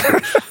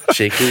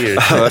 Shakely,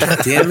 or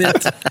damn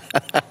it.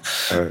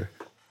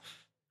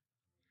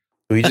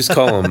 We just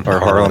call him our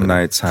Harlem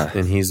Nights, huh?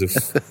 And he's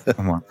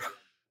come on.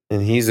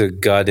 And he's a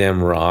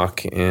goddamn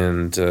rock,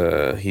 and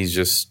he's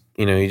just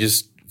he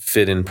just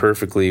fit in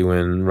perfectly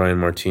when Ryan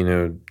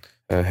Martino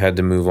had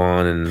to move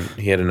on, and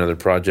he had another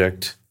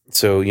project.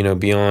 So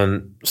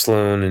beyond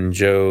Sloan and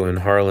Joe and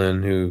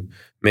Harlan, who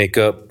make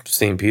up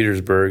St.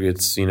 Petersburg,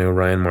 it's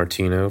Ryan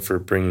Martino for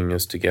bringing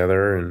us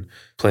together and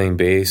playing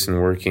bass and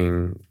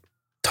working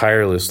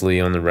tirelessly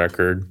on the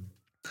record.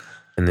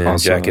 and then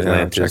Also, Jack yeah,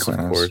 Atlantis, Jack of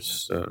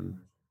Atlantis. course.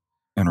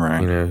 And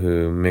Ryan.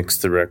 Who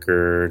mixed the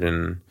record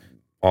and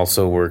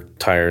also worked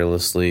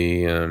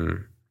tirelessly,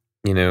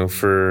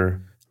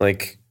 for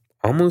like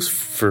almost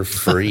for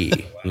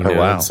free.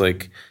 Wow. It's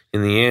like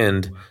in the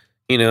end,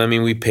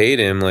 we paid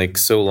him like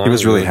so long. He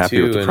was really ago, happy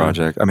too, with the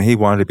project. I mean, he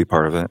wanted to be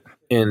part of it.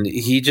 and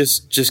he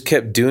just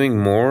kept doing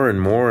more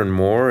and more and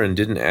more and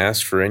didn't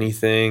ask for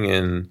anything.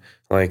 And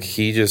like,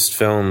 he just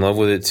fell in love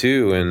with it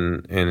too.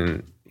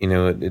 And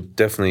it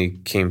definitely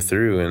came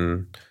through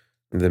in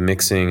the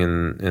mixing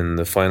and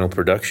the final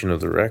production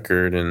of the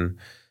record. And,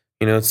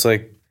 it's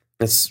like,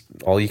 that's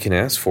all you can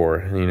ask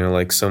for,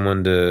 like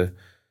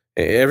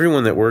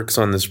everyone that works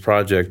on this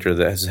project or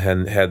that has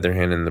had their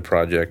hand in the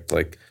project,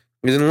 like,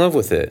 is in love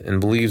with it and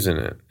believes in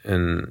it.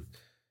 And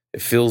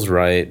it feels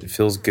right. It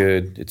feels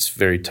good. It's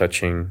very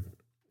touching.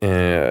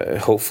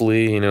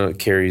 Hopefully, it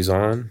carries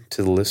on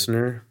to the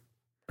listener.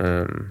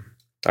 I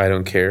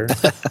don't care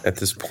at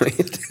this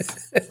point.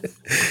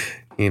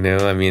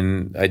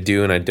 I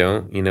do and I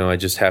don't. I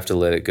just have to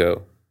let it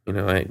go.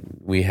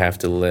 We have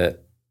to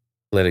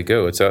let it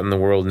go. It's out in the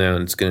world now,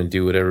 and it's going to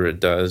do whatever it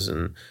does.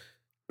 And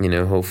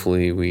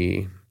hopefully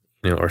we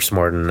are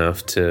smart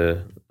enough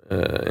to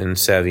and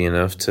savvy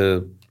enough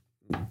to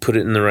put it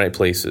in the right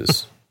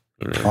places.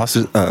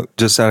 Also,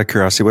 just out of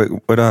curiosity,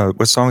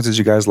 what songs did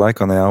you guys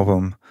like on the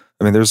album?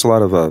 I mean, there's a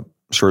lot of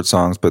short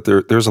songs, but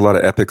there's a lot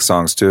of epic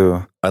songs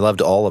too. I loved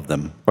all of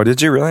them. Oh,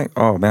 did you really?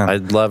 Oh man, I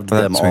loved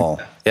them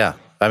all. Yeah,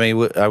 I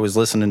mean, I was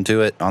listening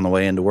to it on the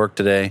way into work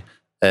today,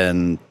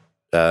 and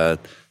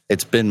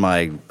it's been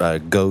my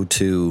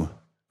go-to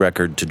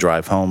record to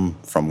drive home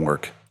from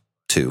work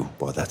to.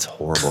 Boy, that's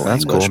horrible.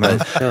 That's English, cool, man.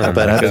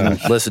 But I've been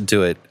listening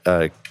to it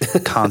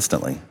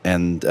constantly.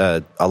 And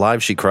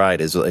 "Alive She Cried"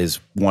 is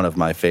one of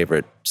my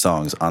favorite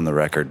songs on the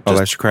record.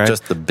 "Alive She Cried"?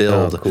 Just the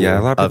build, Yeah,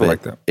 a lot of people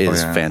like that.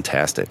 Is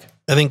fantastic.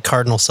 I think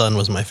Cardinal Sun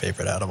was my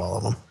favorite out of all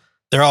of them.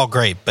 They're all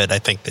great, but I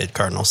think that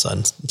Cardinal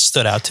Sun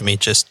stood out to me.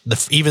 Just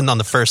even on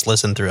the first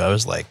listen through, I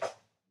was like,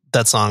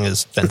 that song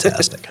is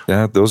fantastic.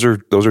 Yeah, those are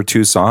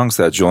two songs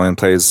that Julian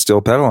plays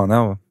steel pedal on that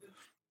one.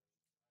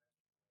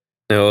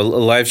 No,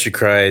 "Alive She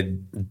Cried"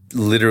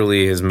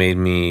 literally has made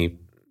me,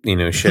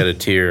 shed a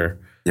tear.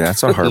 Yeah,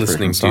 it's a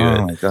heartbreaking song.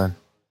 Oh my God.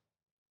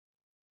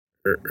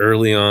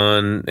 Early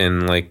on,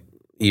 and like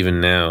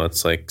even now,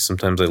 it's like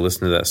sometimes I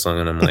listen to that song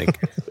and I'm like,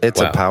 it's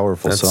wow, a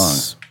powerful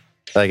song.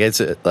 Like it's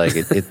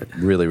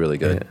really, really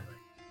good. Yeah.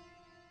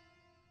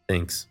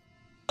 Thanks.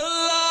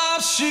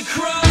 Alive she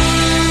cried.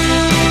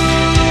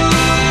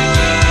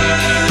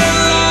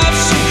 Alive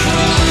she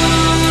cried.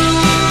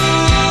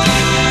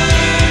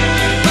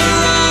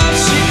 Alive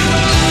she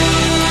cried.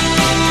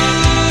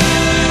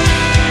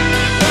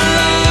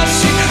 Alive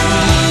she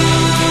cried.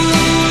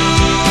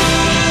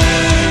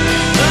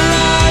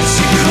 Alive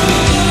she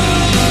cried.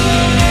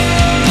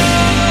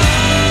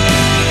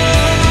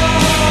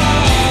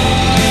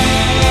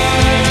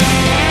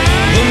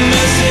 The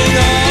missing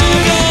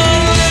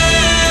organs,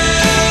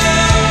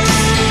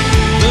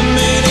 the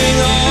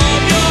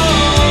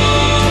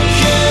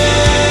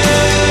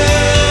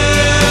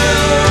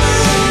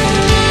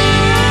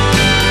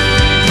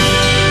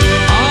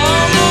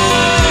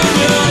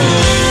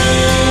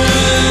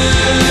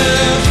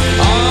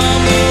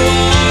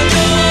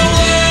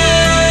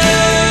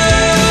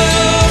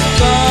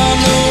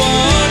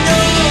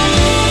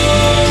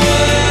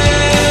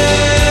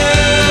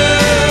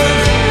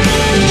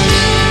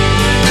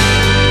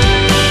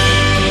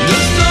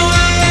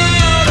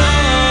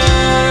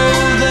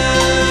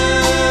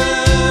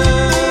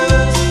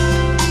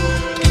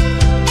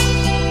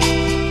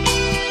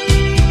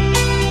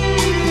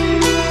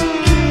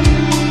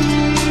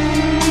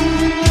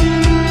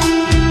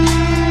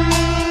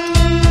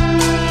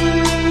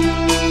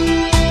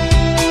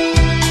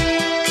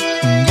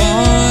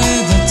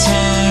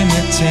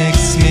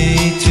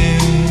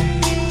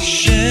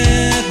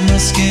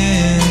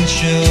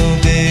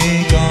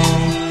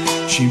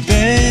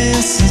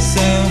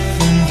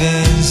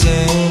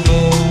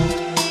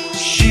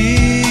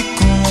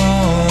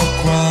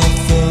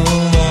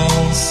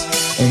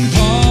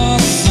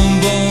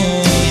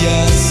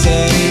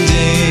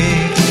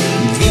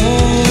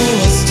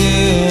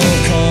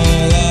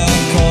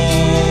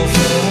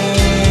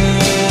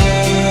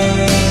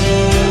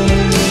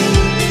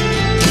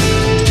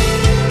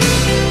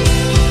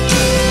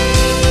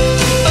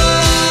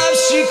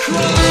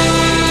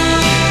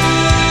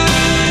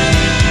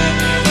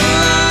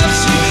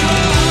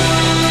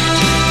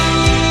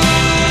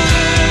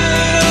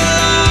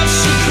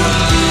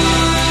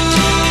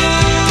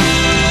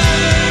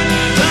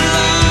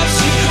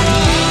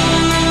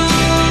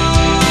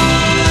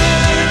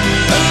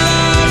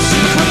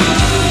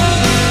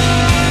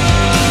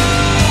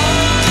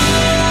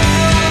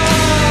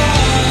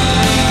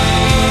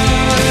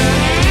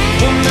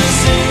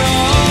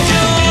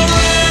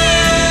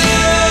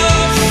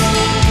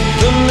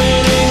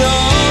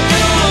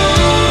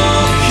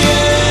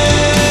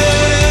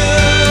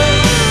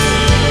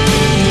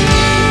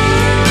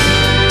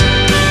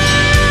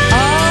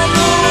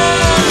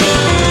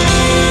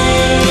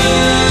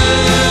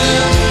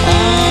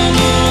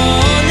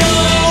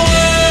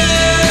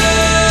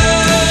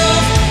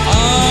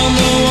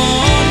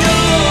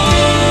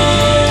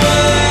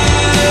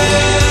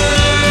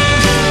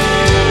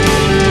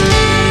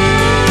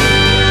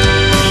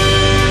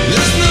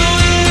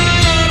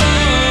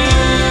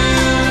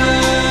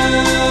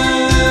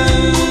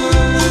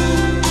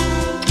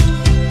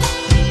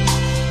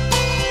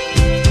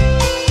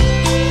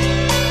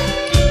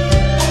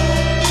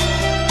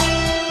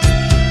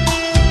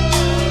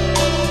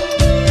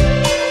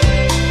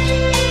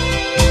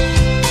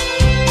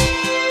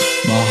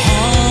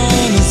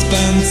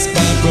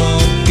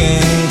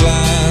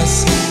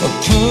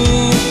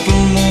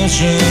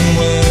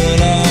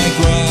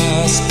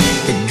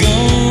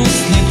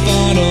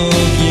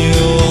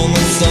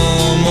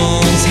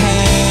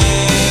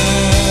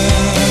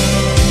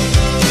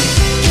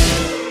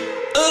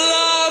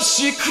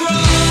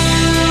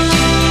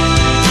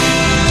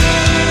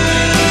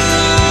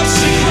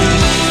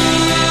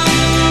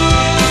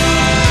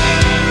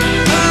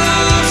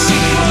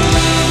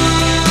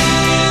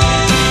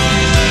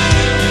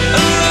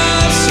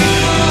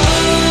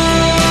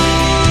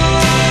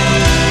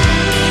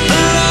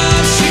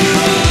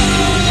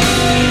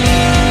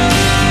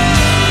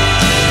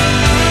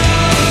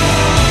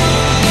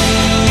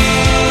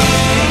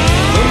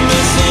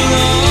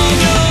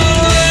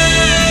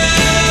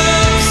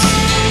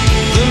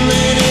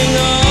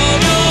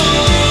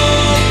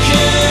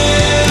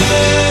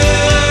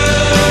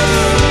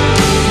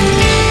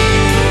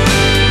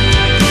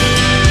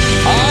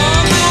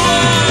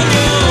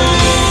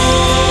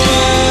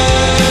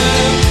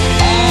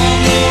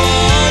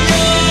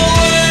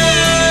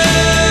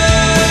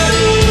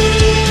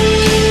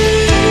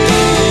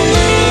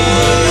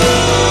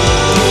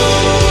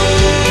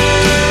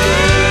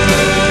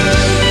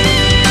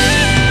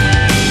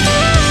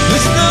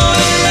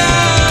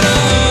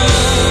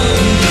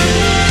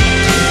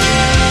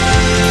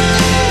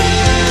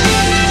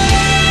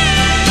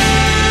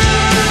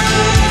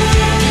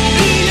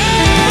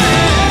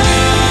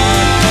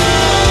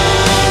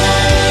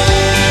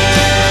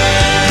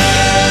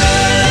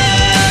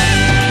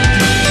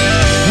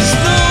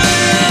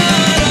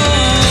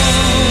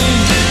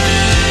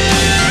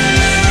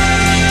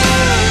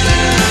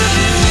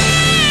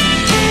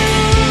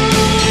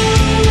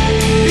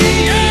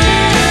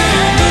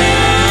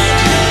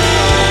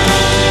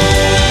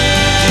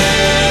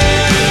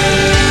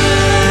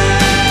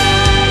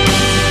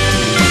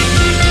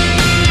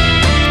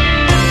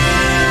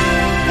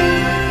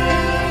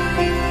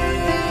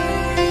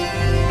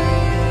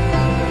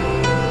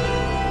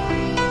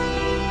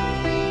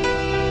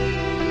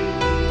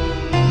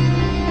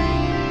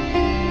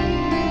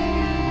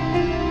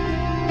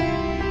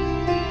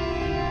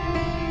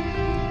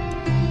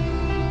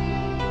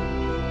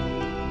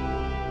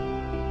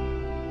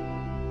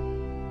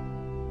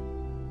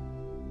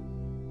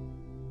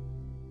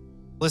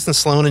Listen,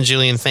 Sloan and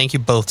Julian, thank you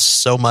both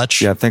so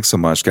much. Yeah, thanks so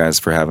much, guys,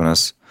 for having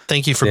us.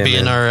 Thank you for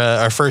being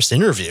our first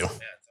interview.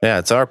 Yeah,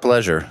 it's our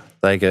pleasure.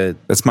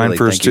 It's mine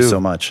first, thank you too. so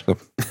much.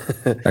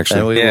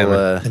 Actually, and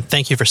and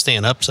thank you for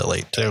staying up so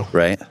late, too.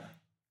 Right?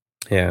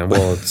 Yeah,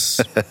 well,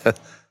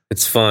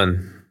 it's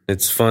fun.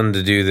 It's fun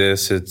to do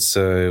this.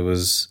 It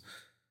was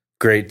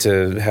great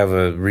to have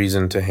a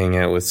reason to hang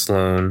out with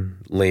Sloan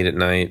late at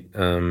night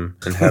and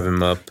have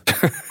him up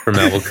from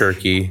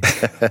Albuquerque.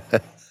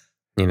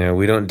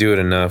 We don't do it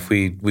enough.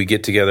 We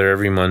get together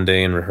every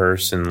Monday and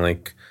rehearse, and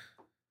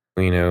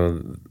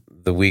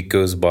the week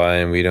goes by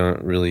and we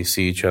don't really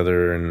see each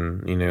other,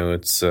 and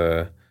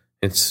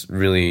it's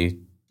really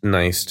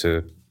nice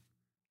to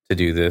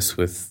do this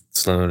with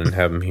Sloan and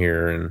have him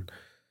here and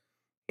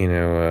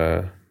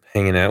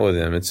hanging out with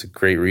him. It's a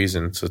great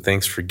reason. So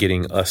thanks for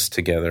getting us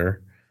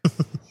together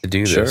to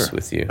do this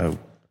with you.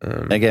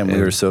 Again,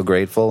 we were so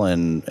grateful,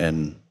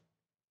 and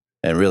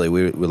really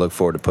we look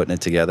forward to putting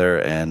it together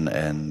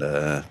and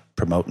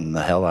promoting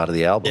the hell out of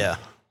the album. Yeah.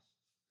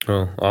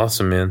 Well,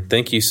 awesome, man.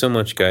 Thank you so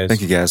much, guys.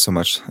 thank you guys so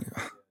much.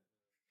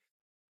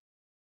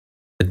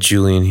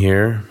 Julian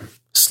here.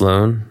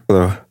 Sloan.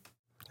 Hello.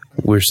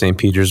 We're St.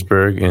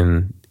 Petersburg,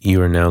 and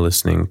you are now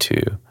listening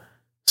to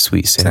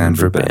Sweet San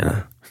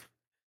Verbena.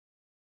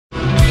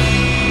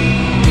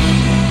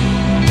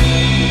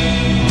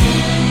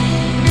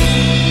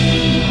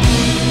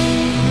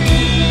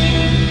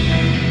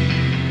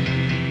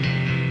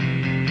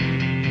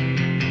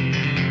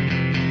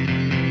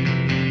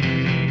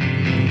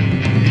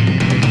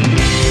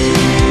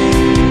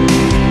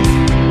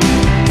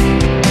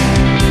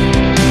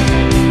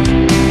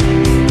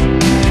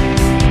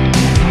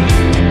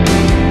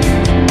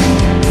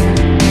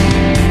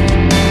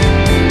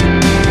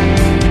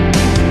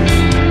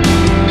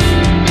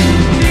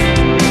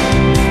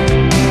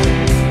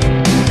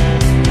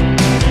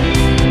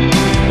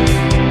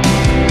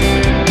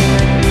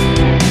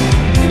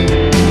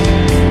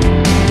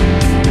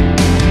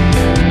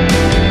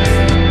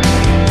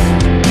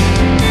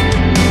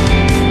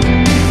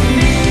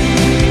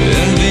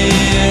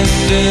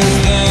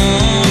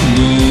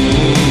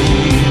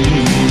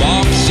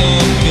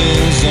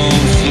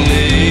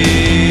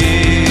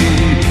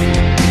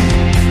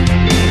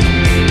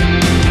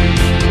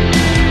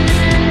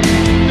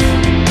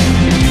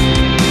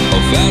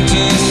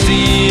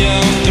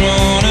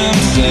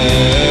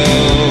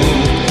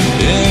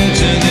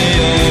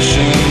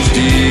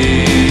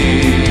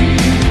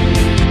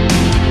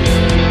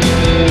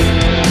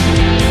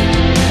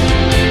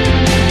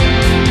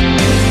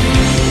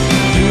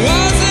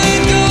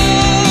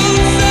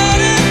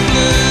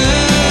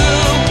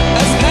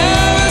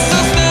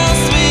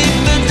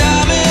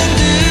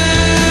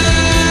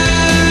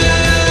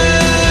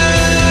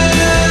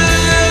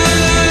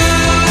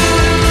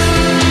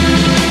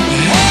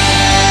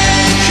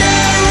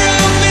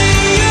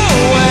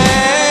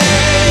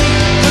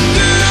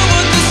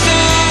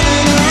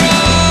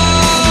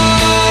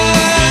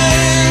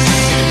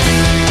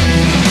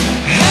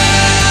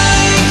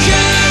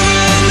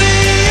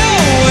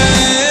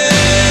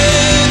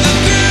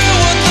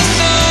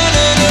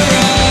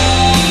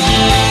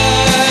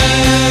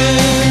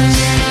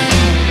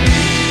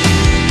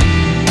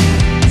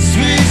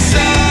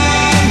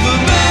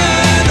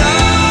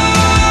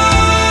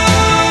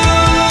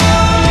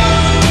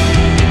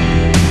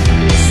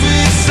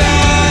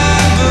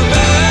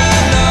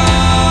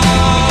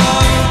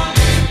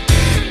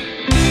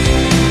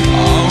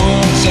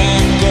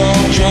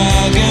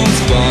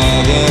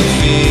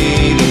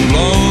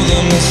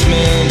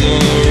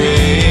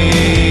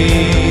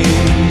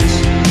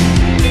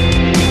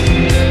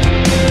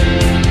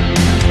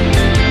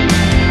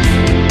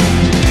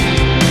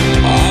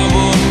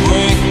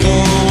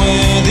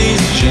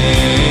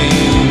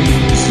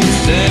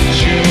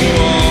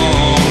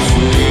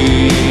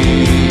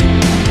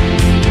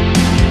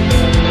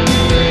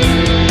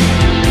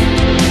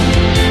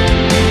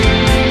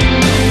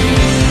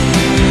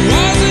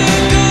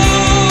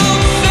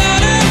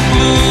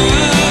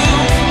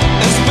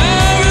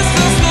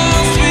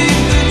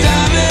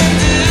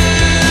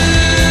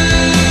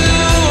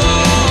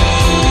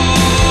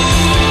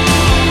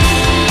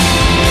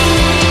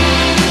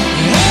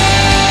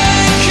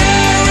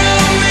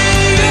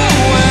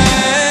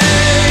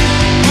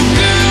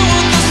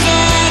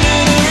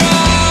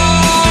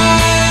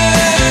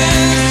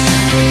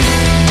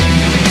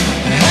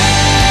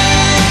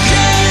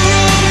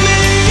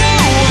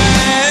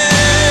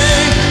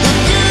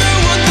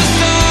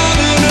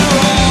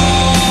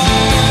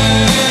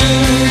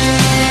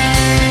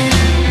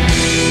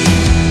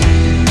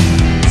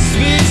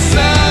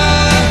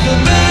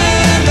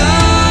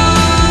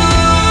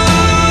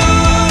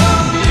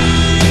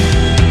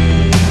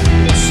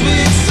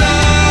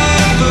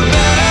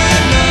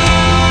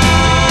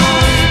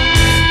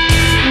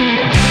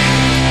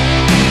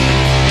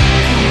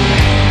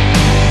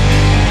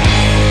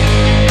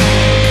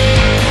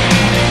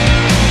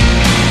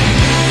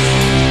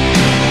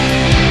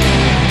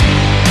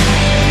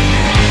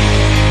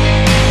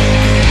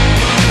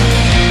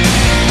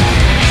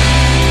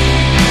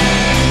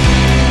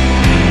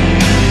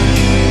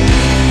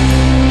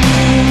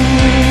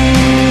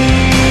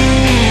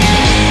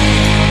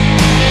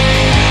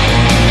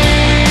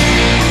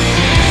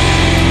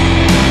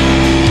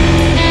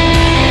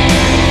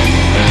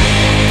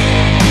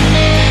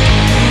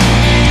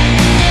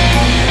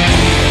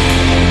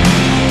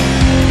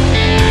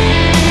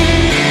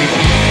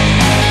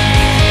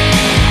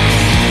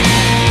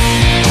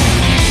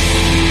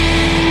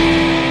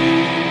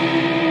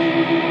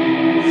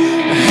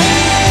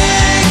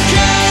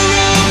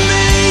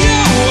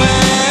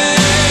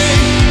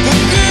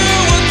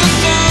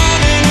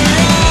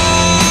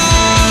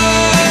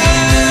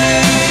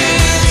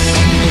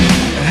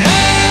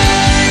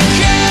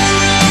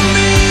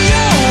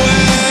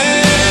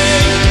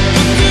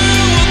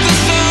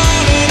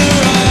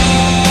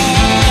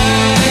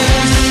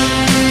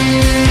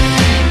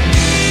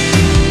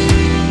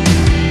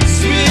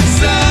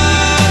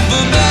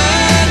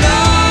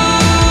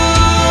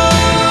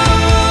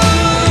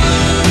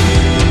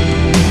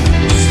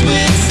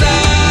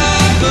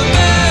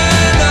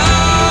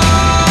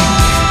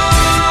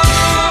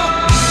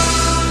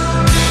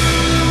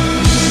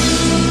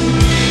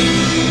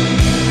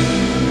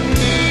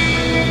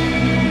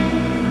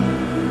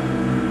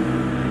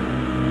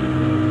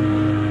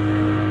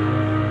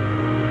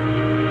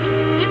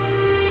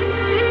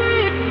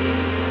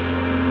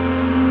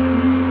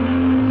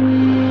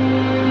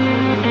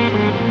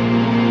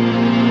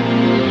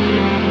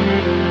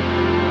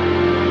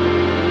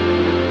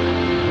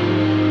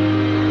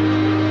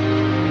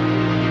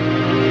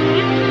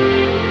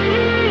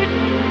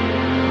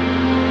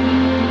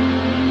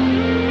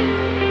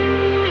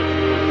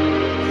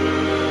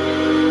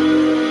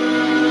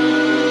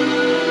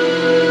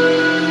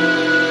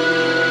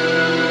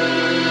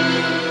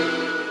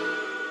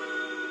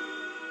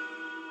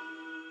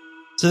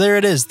 So there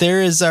it is.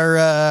 There is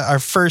our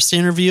first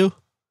interview,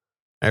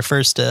 our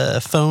first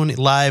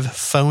live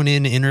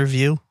phone-in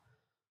interview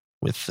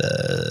with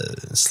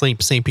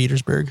St.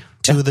 Petersburg.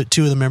 Two of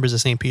the members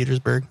of St.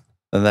 Petersburg.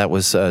 And that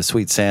was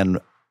Sweet Sand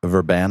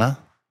Verbena,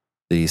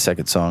 the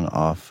second song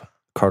off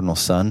Cardinal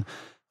Sun.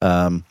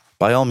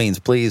 By all means,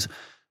 please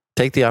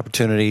take the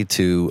opportunity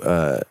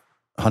to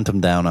hunt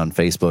them down on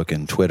Facebook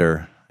and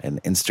Twitter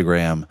and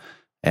Instagram,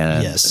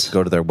 and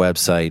go to their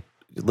website.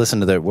 Listen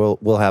to their.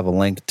 We'll have a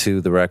link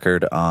to the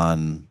record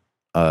on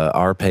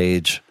our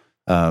page,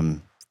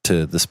 to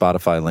the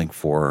Spotify link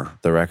for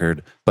the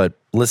record. But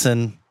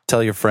listen,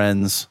 tell your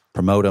friends,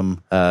 promote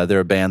them.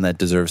 They're a band that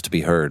deserves to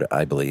be heard,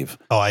 I believe.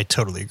 Oh, I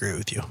totally agree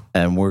with you.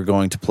 And we're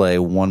going to play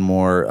one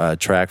more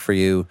track for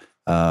you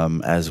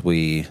as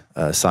we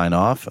sign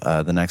off.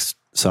 The next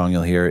song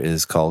you'll hear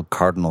is called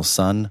Cardinal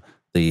Sun,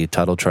 the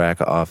title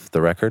track off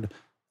the record.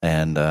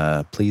 And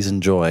please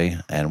enjoy,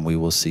 and we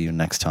will see you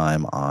next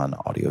time on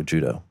Audio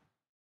Judo.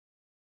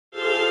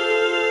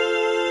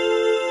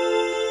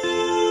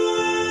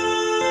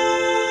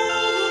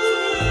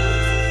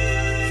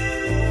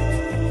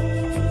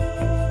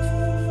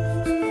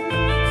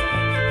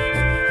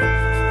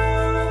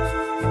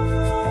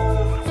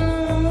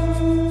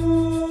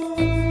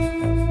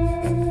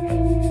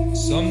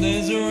 Some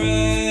days are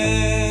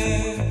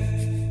red,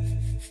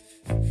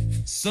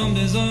 some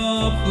days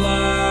are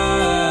black.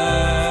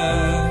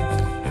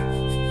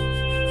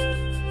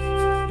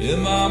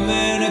 In my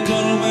many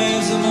color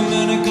ways, in my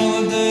many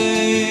color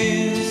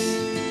days,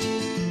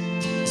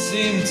 I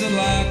seem to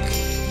lack,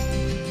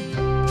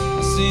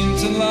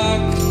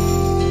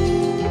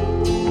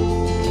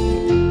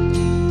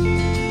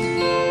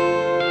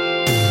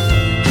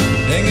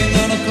 hanging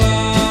on a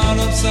cloud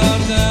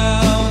upside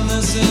down.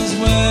 This is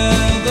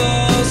where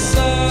the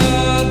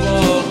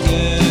sidewalk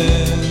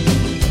ends.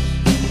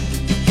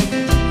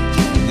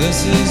 This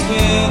is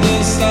where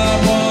the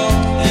sidewalk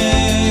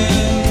ends.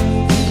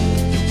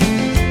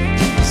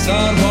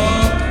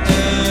 Sidewalk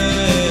ends.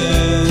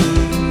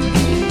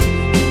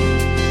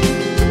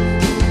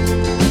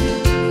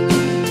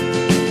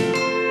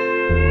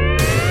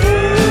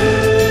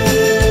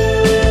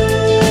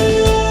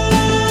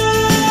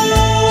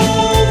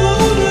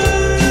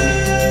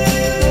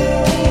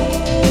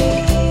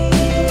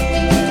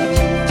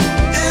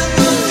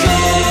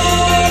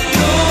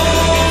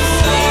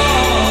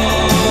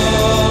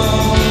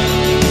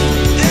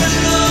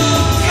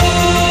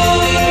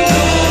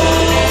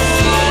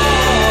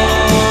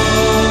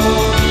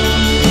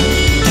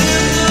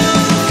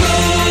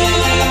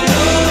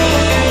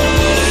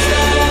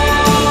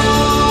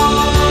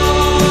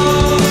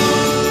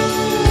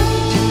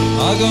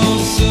 I go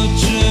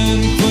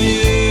searching for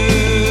you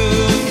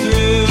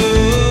through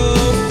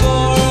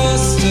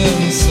forest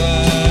and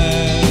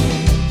sands.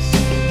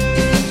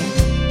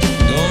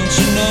 Don't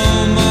you know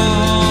my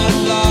heart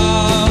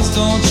lies?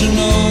 Don't you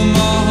know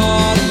my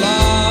heart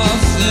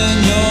lies in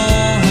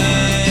your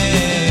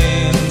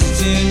hands?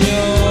 It's in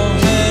your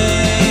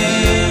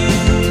hands.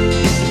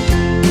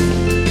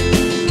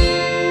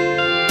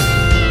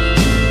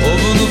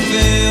 Over the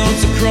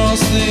fields, across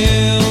the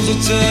hills, I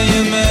tell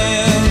you,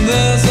 man,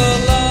 there's a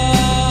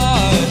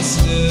light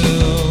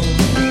still.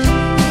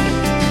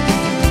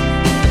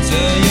 I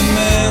tell you,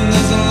 man,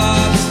 there's a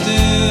light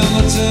still. I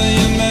tell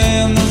you,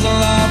 man, there's a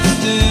light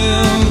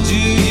still. Do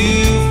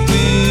you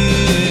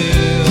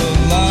feel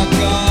like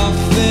I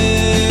feel?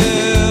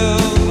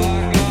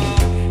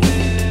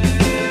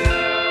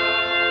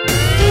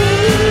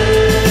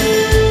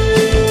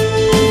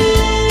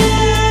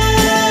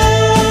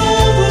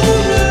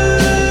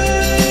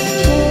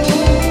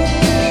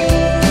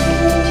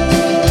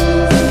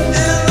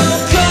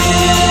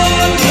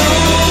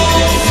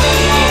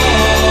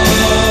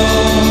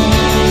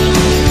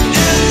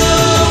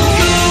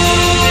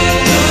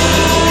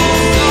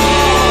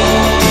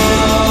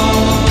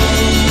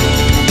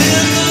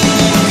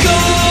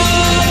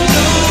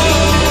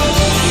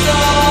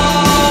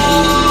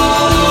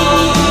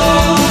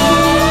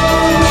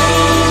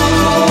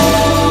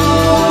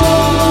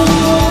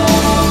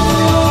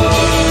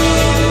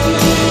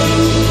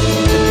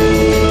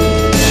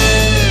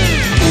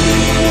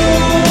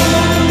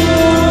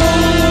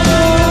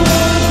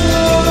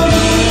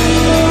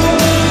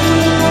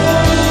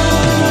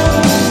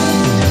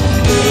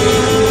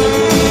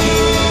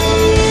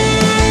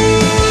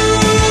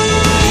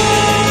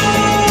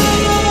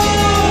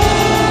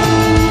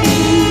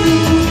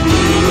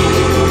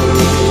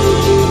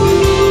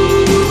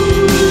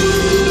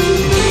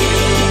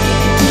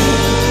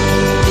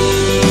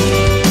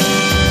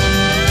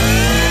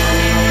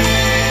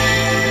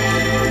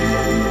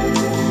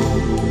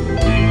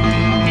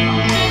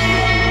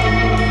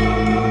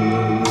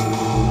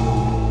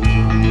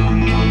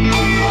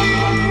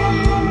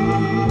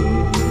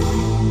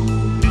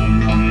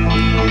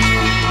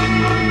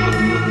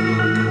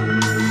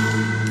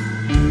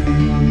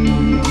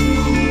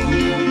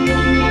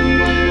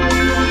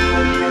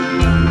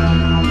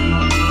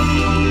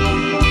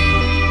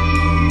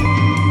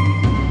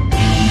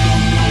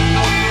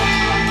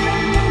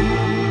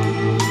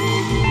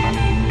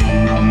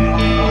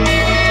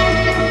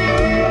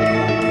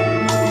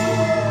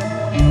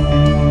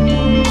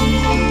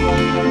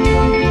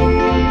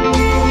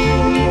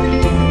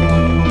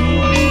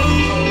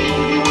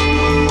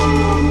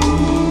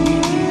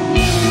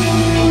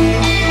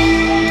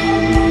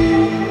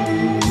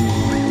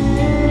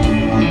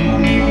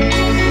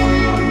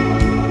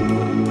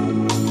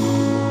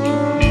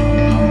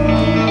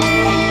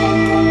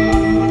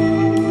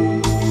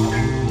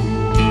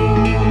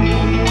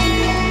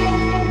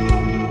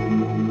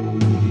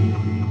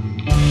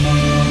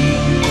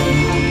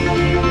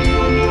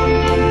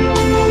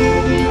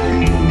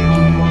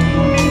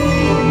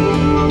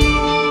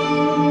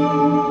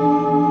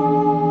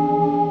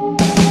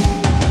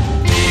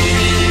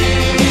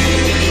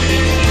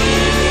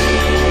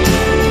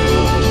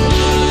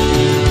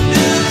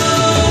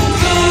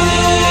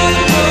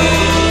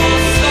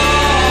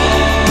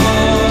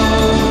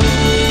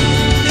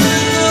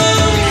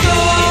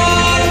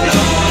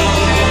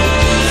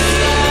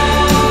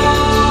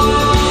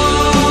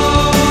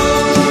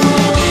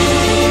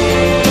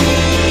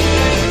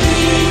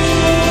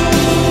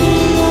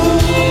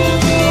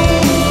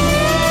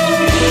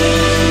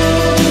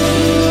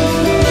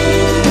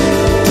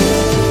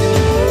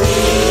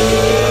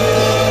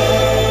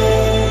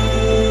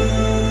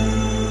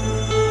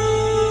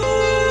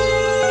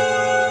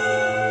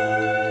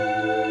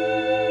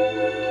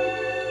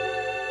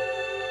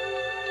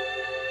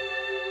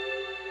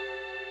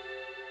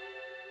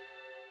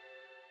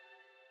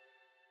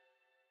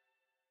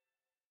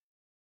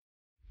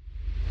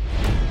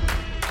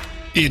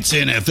 It's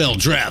NFL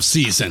draft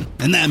season,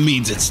 and that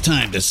means it's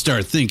time to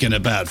start thinking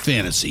about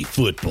fantasy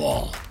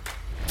football.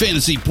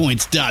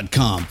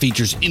 FantasyPoints.com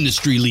features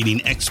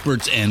industry-leading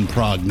experts and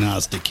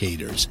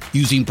prognosticators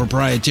using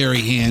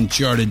proprietary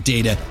hand-charted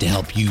data to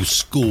help you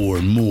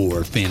score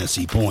more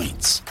fantasy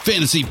points.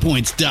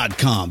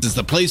 FantasyPoints.com is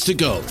the place to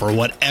go for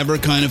whatever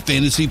kind of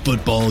fantasy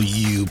football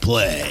you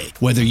play.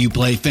 Whether you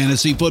play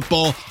fantasy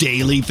football,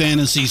 daily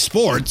fantasy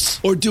sports,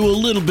 or do a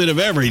little bit of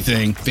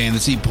everything,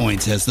 Fantasy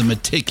Points has the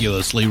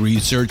meticulously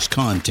researched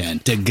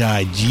content to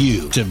guide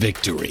you to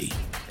victory.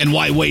 And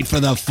why wait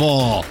for the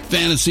fall?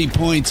 Fantasy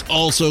Points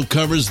also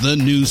covers the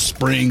new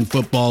spring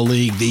football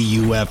league, the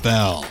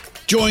UFL.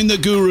 Join the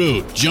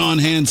guru, John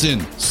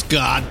Hansen,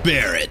 Scott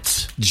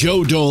Barrett,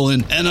 Joe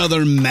Dolan, and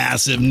other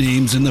massive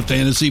names in the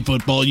fantasy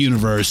football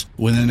universe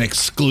with an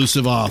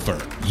exclusive offer.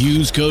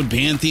 Use code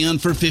Pantheon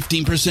for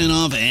 15%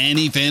 off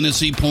any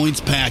Fantasy Points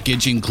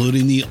package,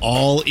 including the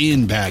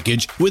all-in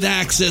package, with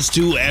access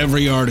to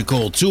every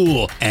article,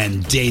 tool,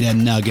 and data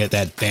nugget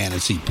that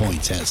Fantasy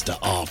Points has to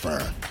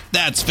offer.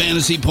 That's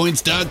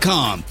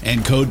FantasyPoints.com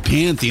and code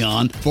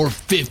Pantheon for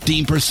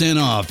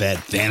 15% off at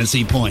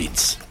Fantasy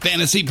Points.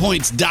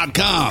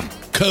 FantasyPoints.com,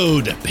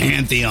 code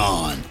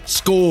Pantheon.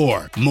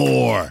 Score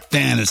more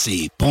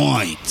fantasy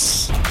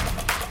points.